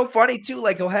mean, it's so funny too.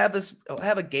 Like he'll have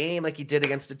a game like he did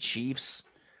against the Chiefs,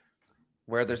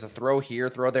 where there's a throw here,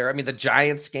 throw there. I mean, the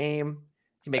Giants game,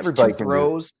 he makes 2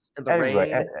 throws in the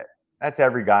rain. That's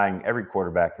every guy, every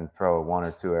quarterback can throw 1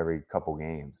 or 2 every couple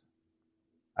games.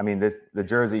 I mean, the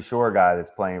Jersey Shore guy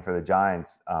that's playing for the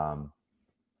Giants, Tommy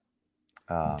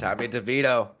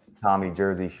DeVito. Tommy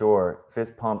Jersey Shore,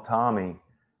 fist pump Tommy.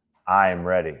 I am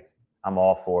ready. I'm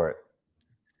all for it.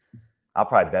 I'll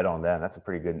probably bet on them. That's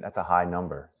a high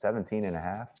number.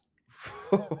 17.5.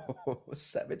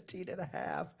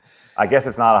 17.5. I guess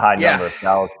it's not a high number if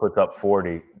Dallas puts up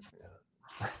 40.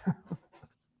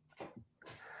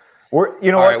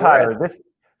 You know what, Tyler?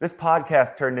 This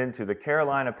podcast turned into the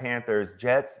Carolina Panthers,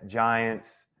 Jets,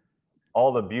 Giants,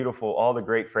 all the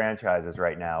great franchises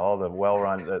right now, all the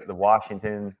well-run, the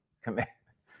Washington.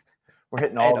 We're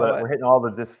hitting all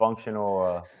the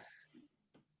dysfunctional.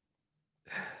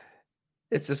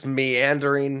 It's this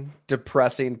meandering,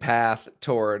 depressing path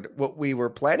toward what we were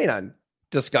planning on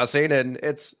discussing, and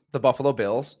it's the Buffalo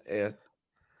Bills.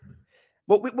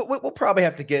 We'll probably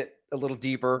have to get a little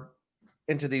deeper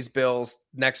into these Bills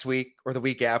next week or the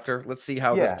week after. Let's see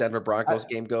how this Denver Broncos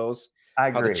game goes. I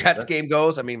agree. How the Jets game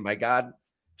goes. I mean, my God,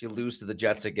 if you lose to the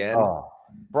Jets again. Oh,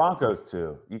 Broncos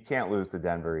too. You can't lose to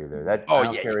Denver either. I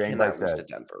don't care what anybody says. To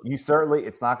Denver.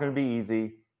 It's not going to be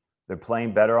easy. They're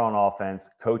playing better on offense.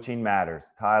 Coaching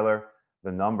matters. Tyler,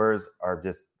 the numbers are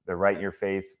they're right in your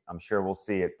face. I'm sure we'll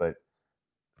see it, but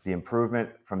the improvement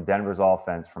from Denver's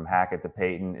offense, from Hackett to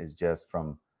Peyton, is just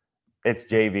it's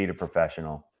JV to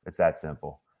professional. It's that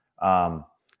simple.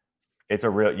 It's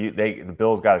the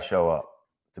Bills got to show up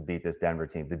to beat this Denver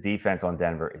team. The defense on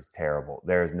Denver is terrible.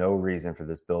 There is no reason for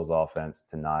this Bills offense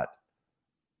to not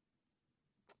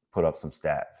put up some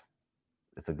stats.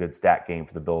 It's a good stat game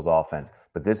for the Bills offense.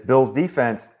 But this Bills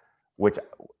defense, which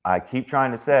I keep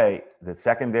trying to say, the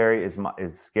secondary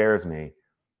scares me,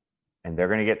 and they're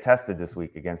going to get tested this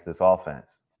week against this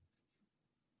offense.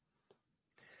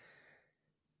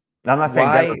 Now, I'm not saying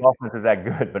Denver's offense is that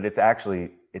good, but it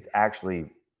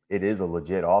is a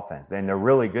legit offense. And they're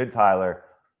really good, Tyler,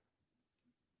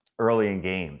 early in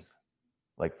games,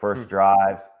 like first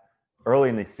drives. Early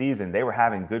in the season, they were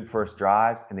having good first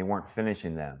drives, and they weren't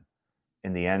finishing them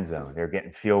in the end zone. They're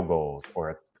getting field goals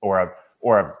or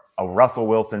a Russell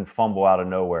Wilson fumble out of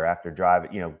nowhere after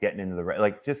driving, getting into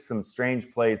like just some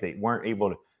strange plays they weren't able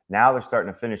to. Now they're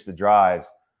starting to finish the drives.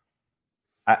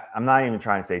 I'm not even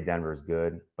trying to say Denver's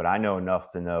good, but I know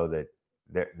enough to know that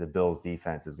the Bills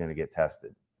defense is going to get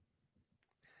tested.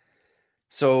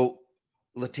 So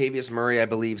Latavius Murray, I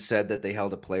believe, said that they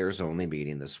held a players-only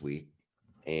meeting this week,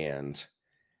 and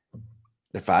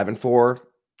they're 5-4.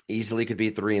 Easily could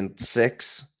be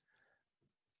 3-6.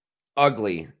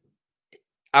 Ugly.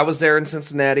 I was there in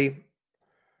Cincinnati.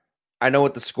 I know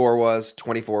what the score was,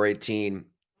 24-18.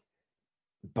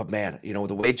 But man,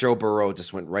 the way Joe Burrow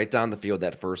just went right down the field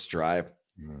that first drive,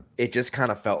 it just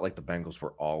kind of felt like the Bengals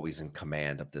were always in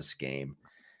command of this game.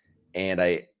 And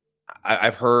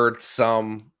I've heard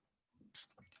some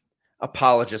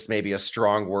apologists, maybe a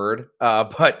strong word,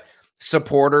 but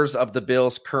supporters of the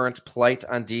Bills' current plight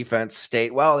on defense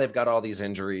state, well, they've got all these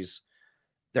injuries.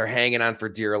 They're hanging on for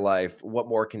dear life. What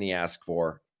more can he ask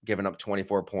for, giving up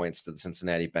 24 points to the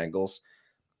Cincinnati Bengals?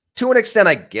 To an extent,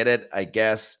 I get it, I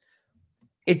guess.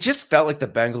 It just felt like the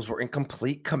Bengals were in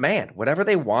complete command. Whatever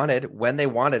they wanted, when they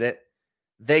wanted it,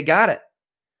 they got it.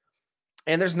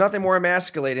 And there's nothing more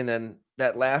emasculating than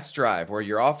that last drive where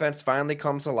your offense finally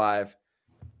comes alive.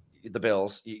 The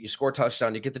Bills, you score a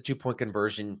touchdown, you get the 2-point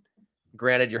conversion.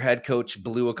 Granted, your head coach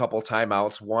blew a couple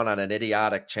timeouts, one on an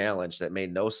idiotic challenge that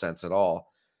made no sense at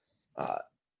all.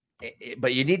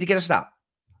 But you need to get a stop,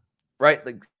 right?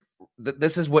 Like,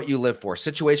 this is what you live for.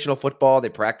 Situational football, they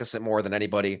practice it more than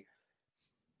anybody,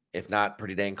 if not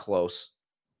pretty dang close.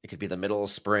 It could be the middle of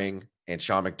spring, and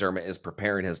Sean McDermott is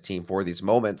preparing his team for these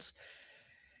moments.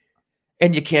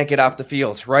 And you can't get off the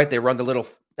field, right? They run the little,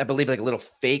 I believe, like a little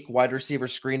fake wide receiver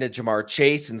screen to Jamar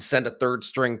Chase and send a third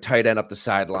string tight end up the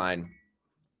sideline.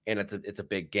 And it's a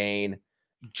big gain.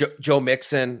 Joe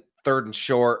Mixon, 3rd and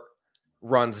short,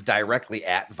 runs directly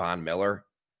at Von Miller.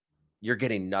 You're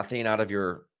getting nothing out of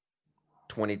your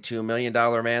 $22 million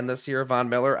man this year, Von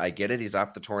Miller. I get it. He's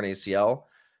off the torn ACL.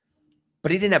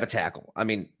 But he didn't have a tackle. I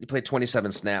mean, he played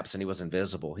 27 snaps and he was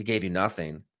invisible. He gave you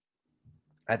nothing.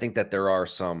 I think that there are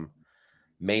some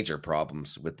major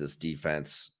problems with this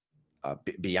defense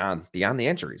beyond the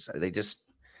injuries. They just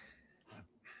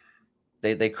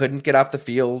they couldn't get off the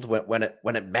field when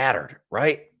it mattered,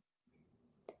 right?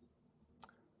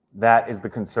 That is the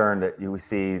concern that you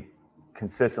see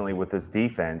consistently with this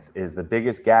defense. Is the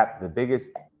biggest gap, the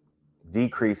biggest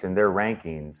decrease in their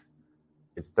rankings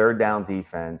is third down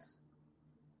defense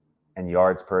and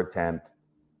yards per attempt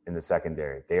in the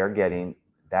secondary. They are getting,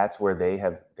 that's where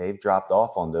they've dropped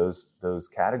off on those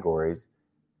categories.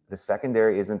 The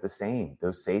secondary isn't the same.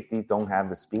 Those safeties don't have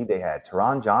the speed they had.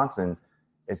 Teron Johnson,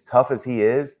 as tough as he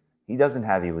is, he doesn't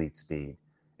have elite speed.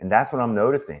 And that's what I'm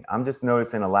noticing. I'm just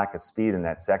noticing a lack of speed in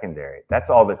that secondary. That's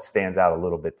all that stands out a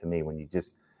little bit to me when you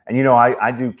just, and you know,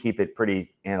 I do keep it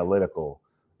pretty analytical,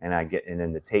 and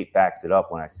then the tape backs it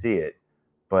up when I see it.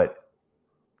 But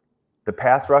the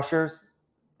pass rushers,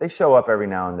 they show up every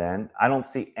now and then. I don't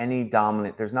see any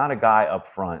dominant. There's not a guy up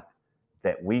front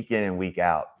that week in and week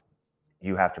out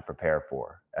you have to prepare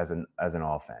for as an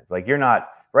offense. Like, you're not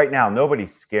right now.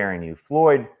 Nobody's scaring you.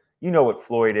 Floyd, you know what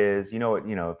Floyd is.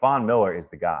 Von Miller is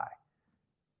the guy.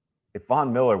 If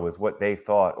Von Miller was what they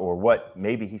thought, or what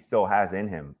maybe he still has in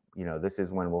him, this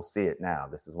is when we'll see it now.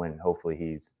 This is when hopefully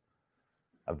he's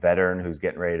a veteran who's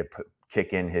getting ready to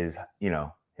kick in his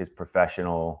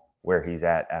professional, where he's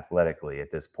at athletically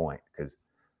at this point, because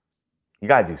you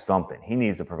got to do something. He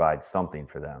needs to provide something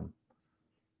for them.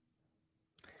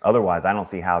 Otherwise, I don't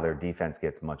see how their defense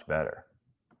gets much better.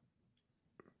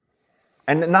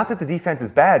 And not that the defense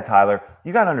is bad, Tyler.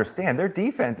 You got to understand, their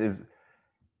defense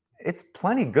it's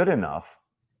plenty good enough.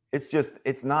 It's just,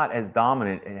 it's not as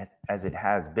dominant as it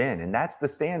has been. And that's the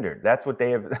standard. That's what they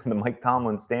have, the Mike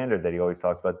Tomlin standard that he always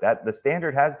talks about. That the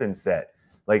standard has been set.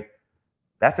 Like,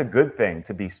 that's a good thing,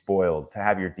 to be spoiled, to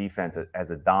have your defense as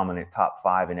a dominant top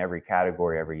 5 in every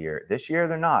category every year. This year,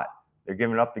 they're not. They're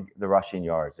giving up the rushing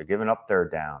yards. They're giving up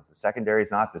third downs. The secondary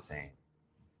is not the same.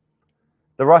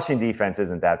 The rushing defense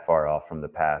isn't that far off from the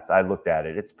past. I looked at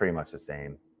it. It's pretty much the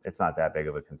same. It's not that big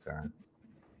of a concern.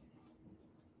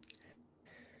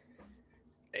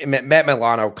 Matt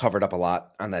Milano covered up a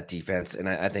lot on that defense, and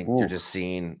I think you're just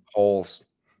seeing holes.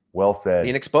 Well said.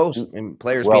 Being exposed, and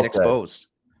players being exposed.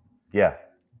 Yeah.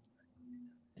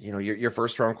 Your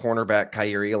first-round cornerback,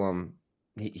 Kaiir Elam,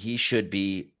 he should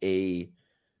be a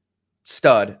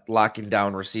stud locking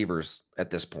down receivers at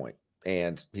this point,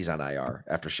 and he's on IR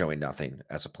after showing nothing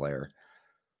as a player.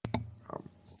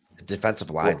 The defensive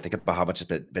line, think about how much has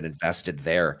been invested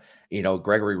there.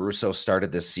 Gregory Rousseau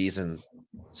started this season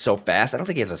so fast. I don't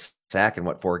think he has a sack in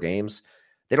 4 games.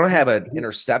 They don't have an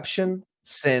interception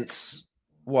since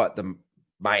the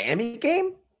Miami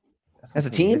game. As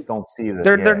a team, just don't see that.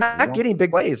 They're not getting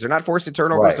big plays. They're not forcing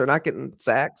turnovers. Right. They're not getting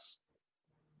sacks.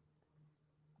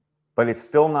 But it's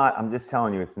still not. I'm just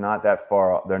telling you, it's not that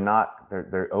far off. They're not.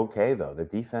 They're okay though. Their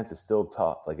defense is still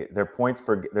tough. Like, their points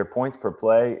per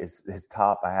play is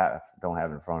top. Don't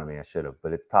have it in front of me. I should have,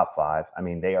 but it's top 5. I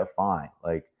mean, they are fine.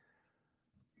 Like,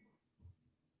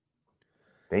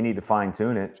 they need to fine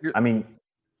tune it.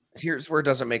 Here's where it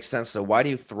doesn't make sense. So why do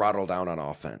you throttle down on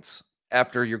offense?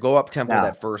 After you go up tempo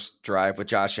that first drive with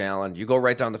Josh Allen, you go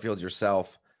right down the field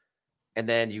yourself, and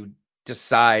then you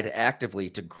decide actively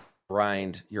to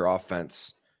grind your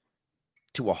offense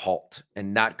to a halt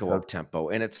and not go up tempo.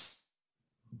 And it's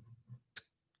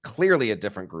clearly a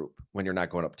different group when you're not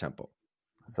going up tempo.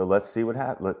 So let's see what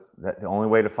happens. The only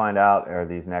way to find out are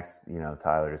these next,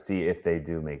 Tyler, to see if they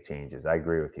do make changes. I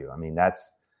agree with you. I mean,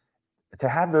 to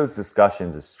have those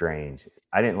discussions is strange.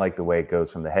 I didn't like the way it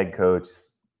goes from the head coach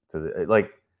to the,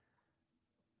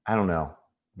 I don't know.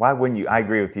 Why wouldn't you? I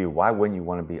agree with you. Why wouldn't you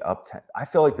want to be up 10? I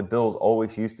feel like the Bills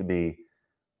always used to be,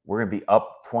 we're going to be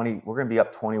up 20. We're going to be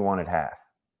up 21 at half.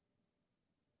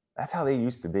 That's how they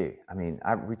used to be. I mean,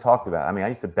 we talked about, I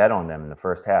used to bet on them in the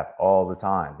first half all the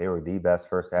time. They were the best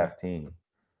first half team.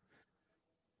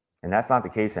 And that's not the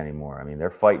case anymore. I mean, they're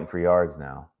fighting for yards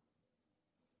now.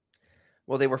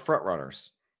 Well, they were front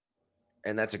runners.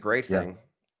 And that's a great thing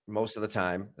most of the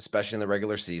time, especially in the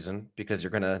regular season, because you're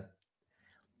going to,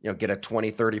 get a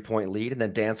 20, 30-point lead and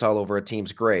then dance all over a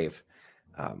team's grave.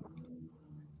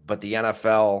 But the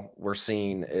NFL we're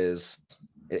seeing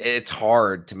it's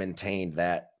hard to maintain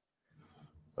that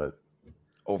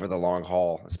over the long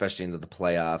haul, especially into the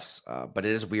playoffs. But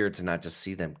it is weird to not just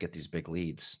see them get these big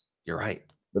leads. You're right.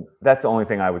 But that's the only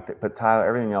thing I would but Tyler,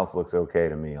 everything else looks okay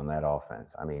to me on that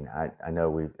offense. I mean, I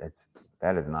know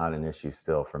that is not an issue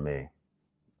still for me.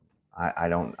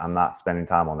 I'm not spending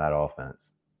time on that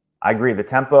offense. I agree. The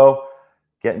tempo,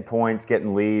 getting points,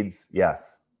 getting leads.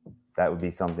 Yes. That would be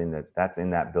something that's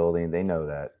in that building. They know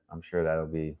that. I'm sure that'll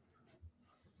be.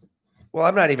 Well,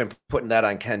 I'm not even putting that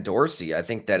on Ken Dorsey. I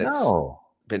think that it's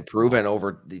been proven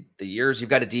over the years. You've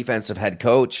got a defensive head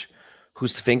coach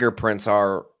whose fingerprints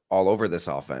are all over this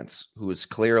offense, who is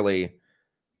clearly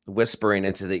whispering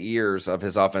into the ears of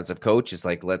his offensive coaches,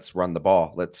 like, let's run the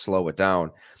ball. Let's slow it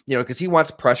down. Because he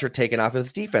wants pressure taken off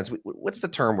his defense. What's the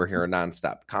term we're hearing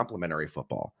nonstop? Complementary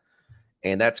football.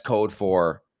 And that's code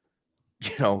for,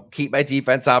 keep my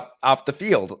defense off the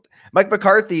field. Mike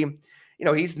McCarthy,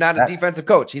 he's not a defensive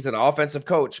coach. He's an offensive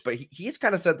coach, but he's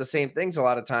kind of said the same things a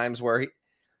lot of times where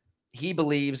he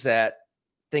believes that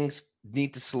things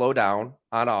need to slow down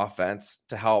on offense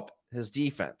to help his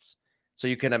defense. So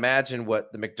you can imagine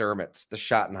what the McDermotts, the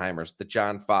Schottenheimers, the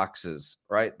John Foxes,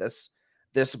 right?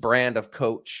 This brand of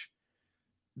coach,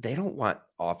 they don't want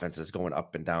offenses going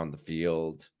up and down the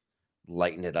field,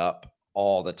 lighting it up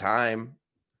all the time,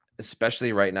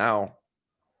 especially right now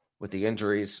with the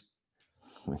injuries.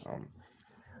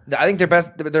 I think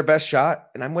their best shot,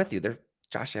 and I'm with you.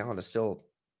 Josh Allen is still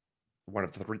one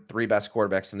of the three best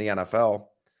quarterbacks in the NFL.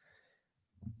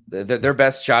 Their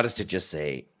best shot is to just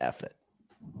say F it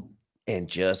and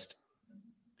just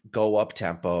go up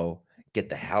tempo, get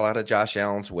the hell out of Josh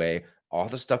Allen's way, all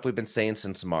the stuff we've been saying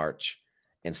since March,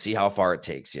 and see how far it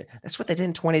takes you. That's what they did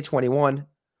in 2021.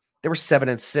 They were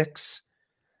 7-6.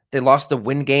 They lost the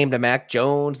win game to Mac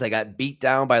Jones. They got beat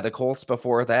down by the Colts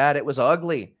before that. It was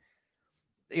ugly.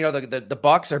 The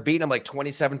Bucs are beating them like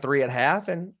 27-3 at half,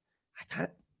 and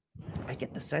I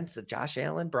get the sense that Josh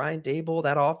Allen, Brian Daboll,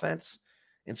 that offense,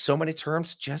 in so many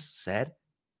terms, just said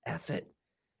F it.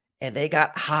 And they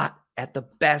got hot at the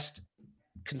best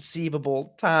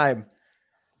conceivable time.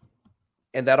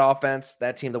 And that offense,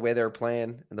 that team, the way they were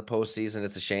playing in the postseason,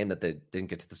 it's a shame that they didn't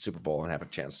get to the Super Bowl and have a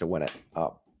chance to win it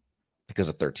because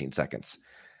of 13 seconds.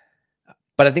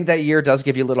 But I think that year does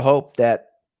give you a little hope that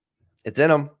it's in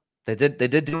them. They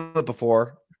did do it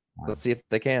before. Let's see if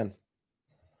they can.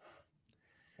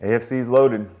 AFC's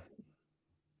loaded.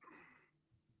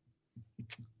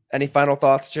 Any final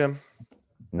thoughts, Jim?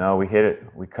 No, we hit it.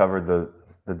 We covered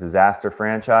the disaster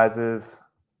franchises,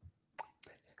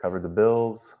 covered the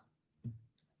Bills.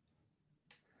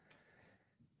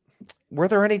 Were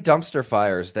there any dumpster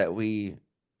fires that we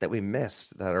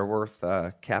missed that are worth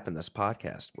capping this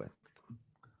podcast with?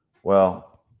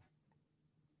 Well,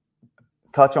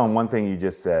 touch on one thing you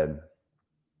just said.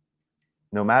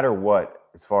 No matter what,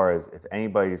 as far as if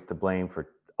anybody is to blame for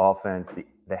offense,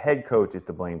 the head coach is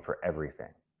to blame for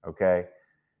everything, okay?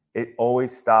 It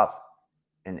always stops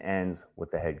and ends with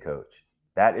the head coach.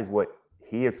 That is what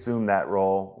he assumed that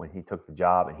role when he took the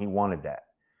job, and he wanted that.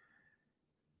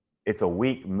 It's a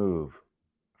weak move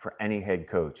for any head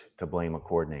coach to blame a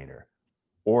coordinator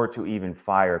or to even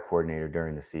fire a coordinator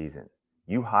during the season.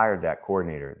 You hired that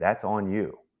coordinator. That's on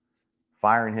you.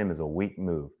 Firing him is a weak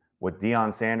move. What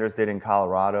Deion Sanders did in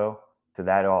Colorado to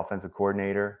that offensive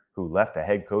coordinator who left a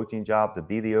head coaching job to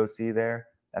be the OC there,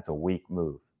 that's a weak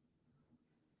move.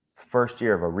 It's the first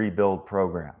year of a rebuild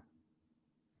program.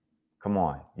 Come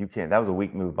on, you can't. That was a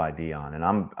weak move by Deion, and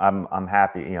I'm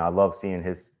happy. I love seeing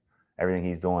everything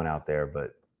he's doing out there,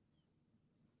 but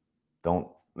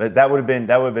that would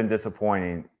have been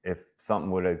disappointing if something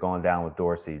would have gone down with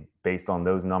Dorsey based on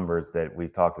those numbers that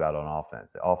we've talked about on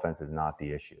offense. The offense is not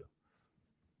the issue.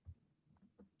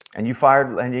 And you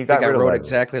fired, and you got rid of Leslie.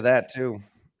 Exactly that too.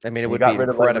 I mean, it would be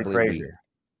incredibly weak.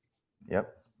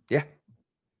 Yep. Yeah.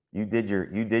 You did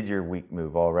your weak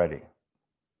move already.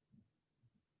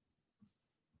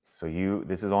 So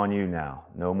this is on you now.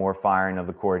 No more firing of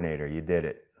the coordinator. You did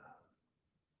it.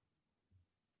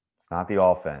 It's not the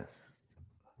offense.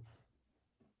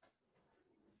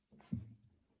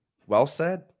 Well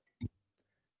said.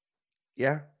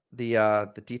 Yeah. The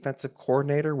defensive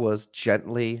coordinator was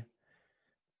gently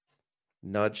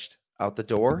nudged out the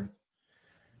door.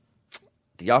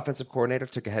 The offensive coordinator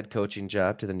took a head coaching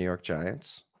job to the New York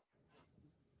Giants.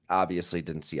 Obviously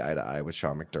didn't see eye to eye with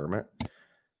Sean McDermott.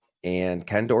 And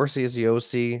Ken Dorsey is the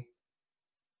OC.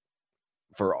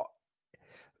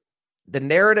 The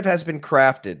narrative has been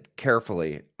crafted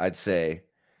carefully, I'd say.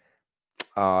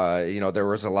 There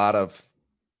was a lot of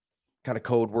kind of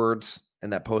code words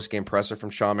in that post-game presser from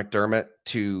Sean McDermott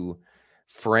to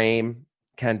frame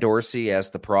Ken Dorsey as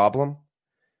the problem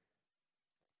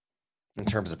in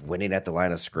terms of winning at the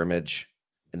line of scrimmage.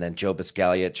 And then Joe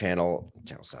Biscaglia at Channel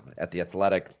 7 at The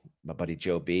Athletic, my buddy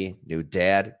Joe B, new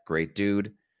dad, great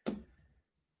dude.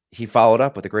 He followed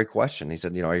up with a great question. He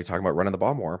said, are you talking about running the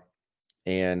ball more?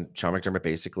 And Sean McDermott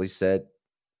basically said,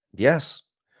 yes.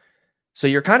 So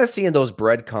you're kind of seeing those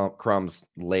breadcrumbs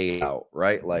laid out,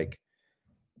 right?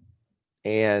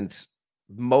 And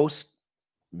most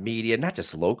media, not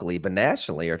just locally, but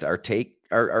nationally,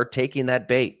 are taking that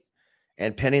bait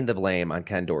and pinning the blame on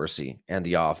Ken Dorsey and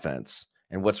the offense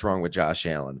and what's wrong with Josh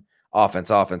Allen. Offense.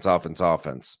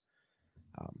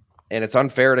 And it's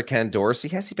unfair to Ken Dorsey.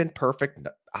 Has he been perfect?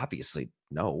 Obviously,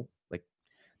 no.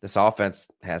 This offense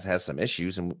has some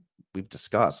issues, and we've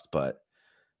discussed, but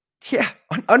yeah,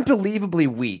 unbelievably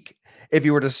weak. If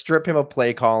you were to strip him of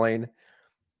play calling,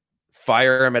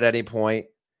 fire him at any point,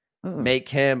 make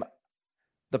him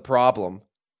the problem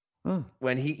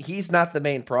when he's not the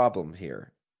main problem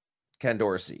here. Ken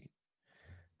Dorsey.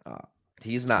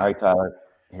 He's not. All right, Tyler,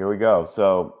 here we go.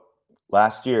 So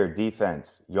last year,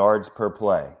 defense, yards per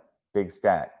play, big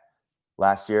stat.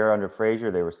 Last year under Frazier,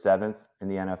 they were 7th in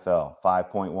the NFL,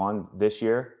 5.1. This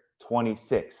year,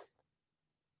 26th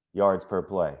yards per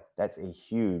play. That's a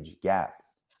huge gap.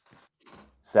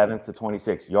 7th to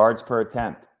 26th. Yards per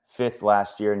attempt, 5th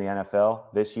last year in the NFL.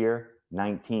 This year,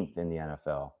 19th in the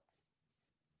NFL.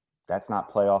 That's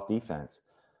not playoff defense.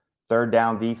 Third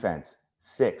down defense,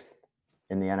 6th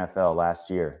in the NFL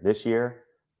last year. This year,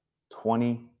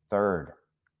 23rd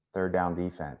third down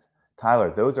defense.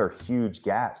 Tyler, those are huge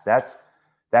gaps. That's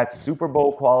Super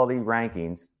Bowl quality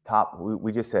rankings. Top,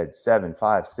 we just said 7,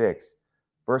 5, 6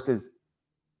 versus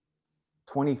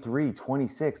 23,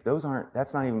 26.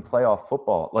 That's not even playoff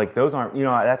football. Those aren't,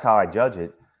 that's how I judge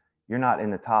it. You're not in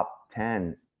the top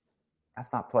 10.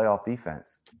 That's not playoff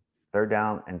defense. Third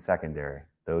down and secondary.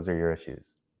 Those are your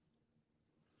issues.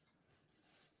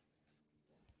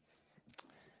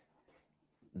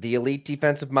 The elite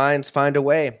defensive minds find a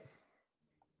way.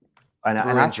 And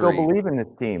I still believe in this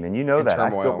team. And that. Turmoil. I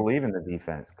still believe in the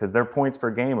defense because their points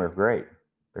per game are great.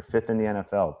 They're 5th in the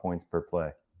NFL, points per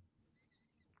play.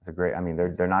 It's a great,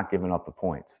 they're not giving up the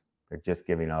points. They're just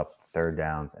giving up third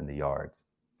downs and the yards.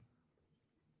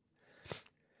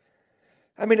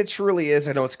 It truly is.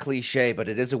 I know it's cliche, but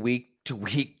it is a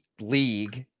week-to-week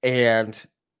league. And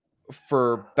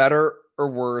for better or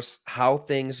worse, how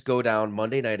things go down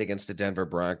Monday night against the Denver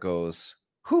Broncos,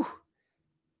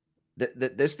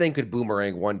 this thing could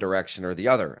boomerang one direction or the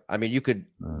other. You could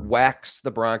wax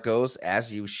the Broncos,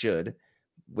 as you should,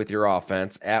 with your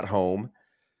offense at home,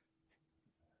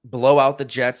 blow out the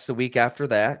Jets the week after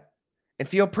that, and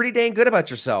feel pretty dang good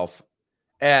about yourself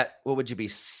at, what would you be,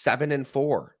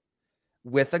 7-4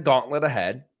 with a gauntlet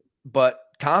ahead, but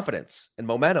confidence and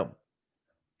momentum.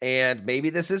 And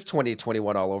maybe this is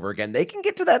 2021 all over again. They can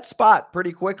get to that spot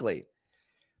pretty quickly.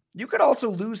 You could also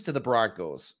lose to the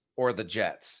Broncos or the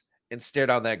Jets and stare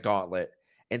down that gauntlet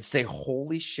and say,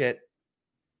 holy shit,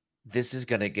 this is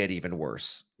going to get even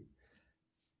worse.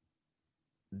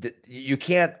 You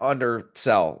can't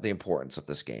undersell the importance of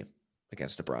this game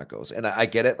against the Broncos. And I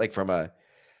get it.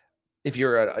 If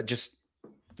you're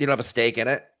you don't have a stake in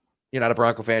it, you're not a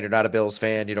Bronco fan, you're not a Bills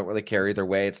fan, you don't really care either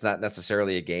way. It's not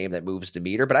necessarily a game that moves the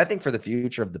meter, but I think for the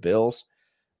future of the Bills,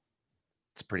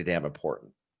 it's pretty damn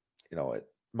important.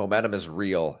 Momentum is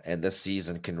real, and this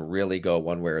season can really go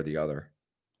one way or the other.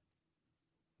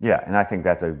 Yeah, and I think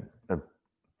that's a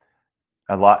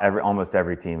lot. Almost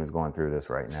every team is going through this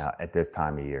right now at this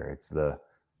time of year. It's the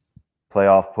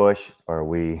playoff push,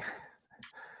 or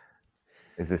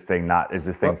is this thing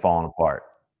falling apart?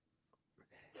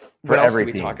 For what else do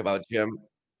we talk about, Jim?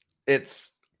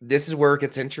 This is where it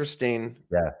gets interesting.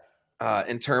 Yes.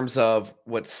 in terms of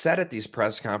what's said at these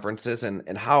press conferences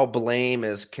and how blame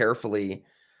is carefully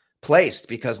placed,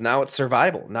 because now it's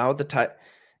survival. Now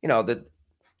the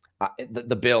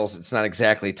Bills, it's not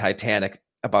exactly Titanic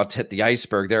about to hit the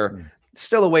iceberg. They're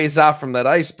still a ways off from that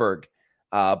iceberg.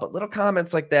 But little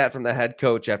comments like that from the head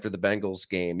coach after the Bengals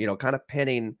game, kind of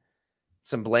pinning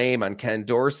some blame on Ken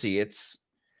Dorsey.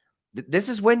 This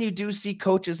is when you do see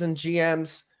coaches and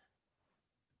GMs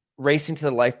racing to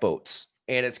the lifeboats,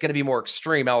 and it's going to be more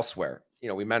extreme elsewhere.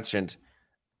 We mentioned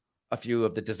a few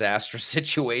of the disastrous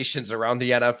situations around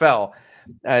the NFL.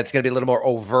 It's going to be a little more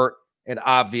overt and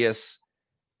obvious,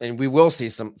 and we will see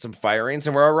some firings,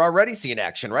 and we're already seeing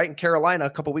action, right? In Carolina, a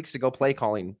couple weeks ago, play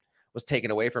calling was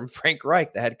taken away from Frank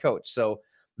Reich, the head coach. So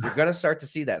you're going to start to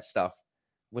see that stuff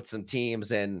with some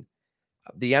teams, and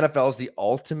the NFL is the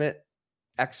ultimate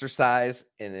exercise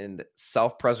in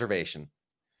self-preservation.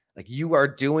 Like, you are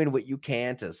doing what you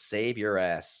can to save your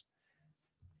ass.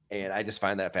 And I just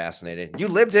find that fascinating. You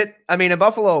lived it. I mean, in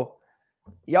Buffalo,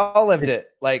 y'all lived it.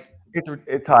 Like,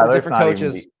 Tyler, different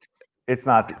coaches. It's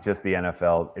not just the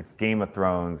NFL. It's Game of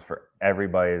Thrones for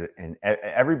everybody, and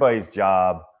everybody's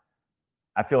job.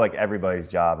 I feel like everybody's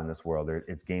job in this world,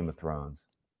 it's Game of Thrones.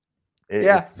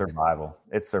 It's survival.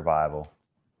 It's survival.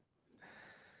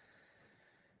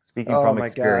 Speaking from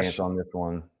experience on this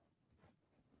one.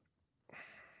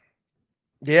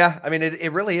 Yeah, I mean,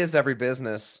 it really is every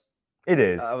business. It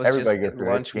is. Everybody gets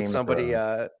lunch with somebody.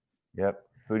 Yep.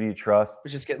 Who do you trust?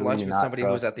 We're just getting lunch with somebody who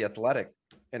was at the Athletic,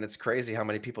 and it's crazy how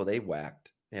many people they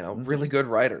whacked. Really good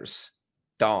writers.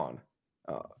 Dawn.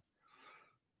 That's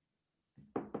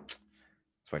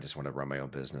why I just want to run my own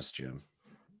business, Jim.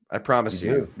 I promise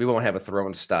you, we won't have a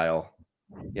throne style,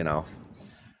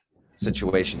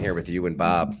 situation here with you and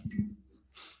Bob.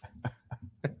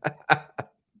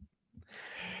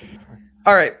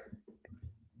 All right.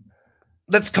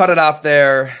 Let's cut it off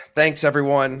there. Thanks,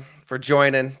 everyone, for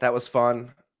joining. That was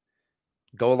fun.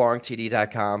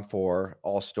 GoLongTD.com for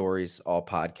all stories, all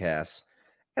podcasts,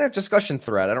 and a discussion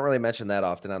thread. I don't really mention that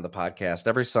often on the podcast.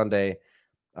 Every Sunday,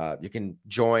 you can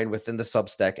join within the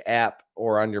Substack app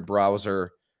or on your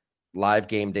browser, live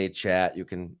game day chat. You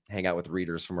can hang out with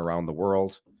readers from around the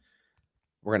world.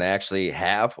 We're going to actually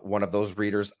have one of those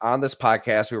readers on this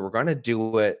podcast. We were going to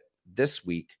do it this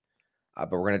week,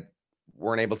 but we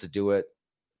weren't able to do it.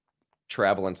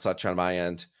 Travel and such on my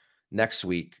end. Next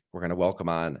week, we're going to welcome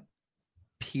on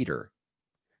Peter,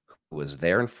 who was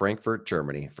there in Frankfurt,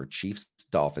 Germany for Chiefs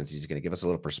Dolphins. He's going to give us a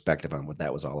little perspective on what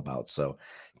that was all about. So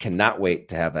cannot wait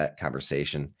to have that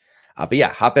conversation. But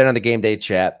yeah, hop in on the game day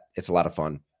chat. It's a lot of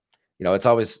fun. It's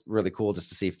always really cool just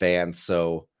to see fans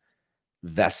so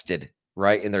vested,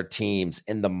 right, in their teams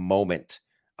in the moment.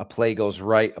 A play goes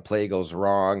right, a play goes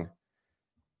wrong,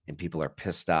 and people are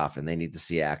pissed off and they need to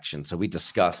see action. So we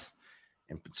discuss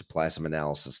and supply some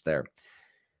analysis there.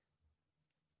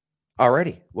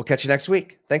 Alrighty, we'll catch you next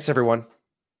week. Thanks, everyone.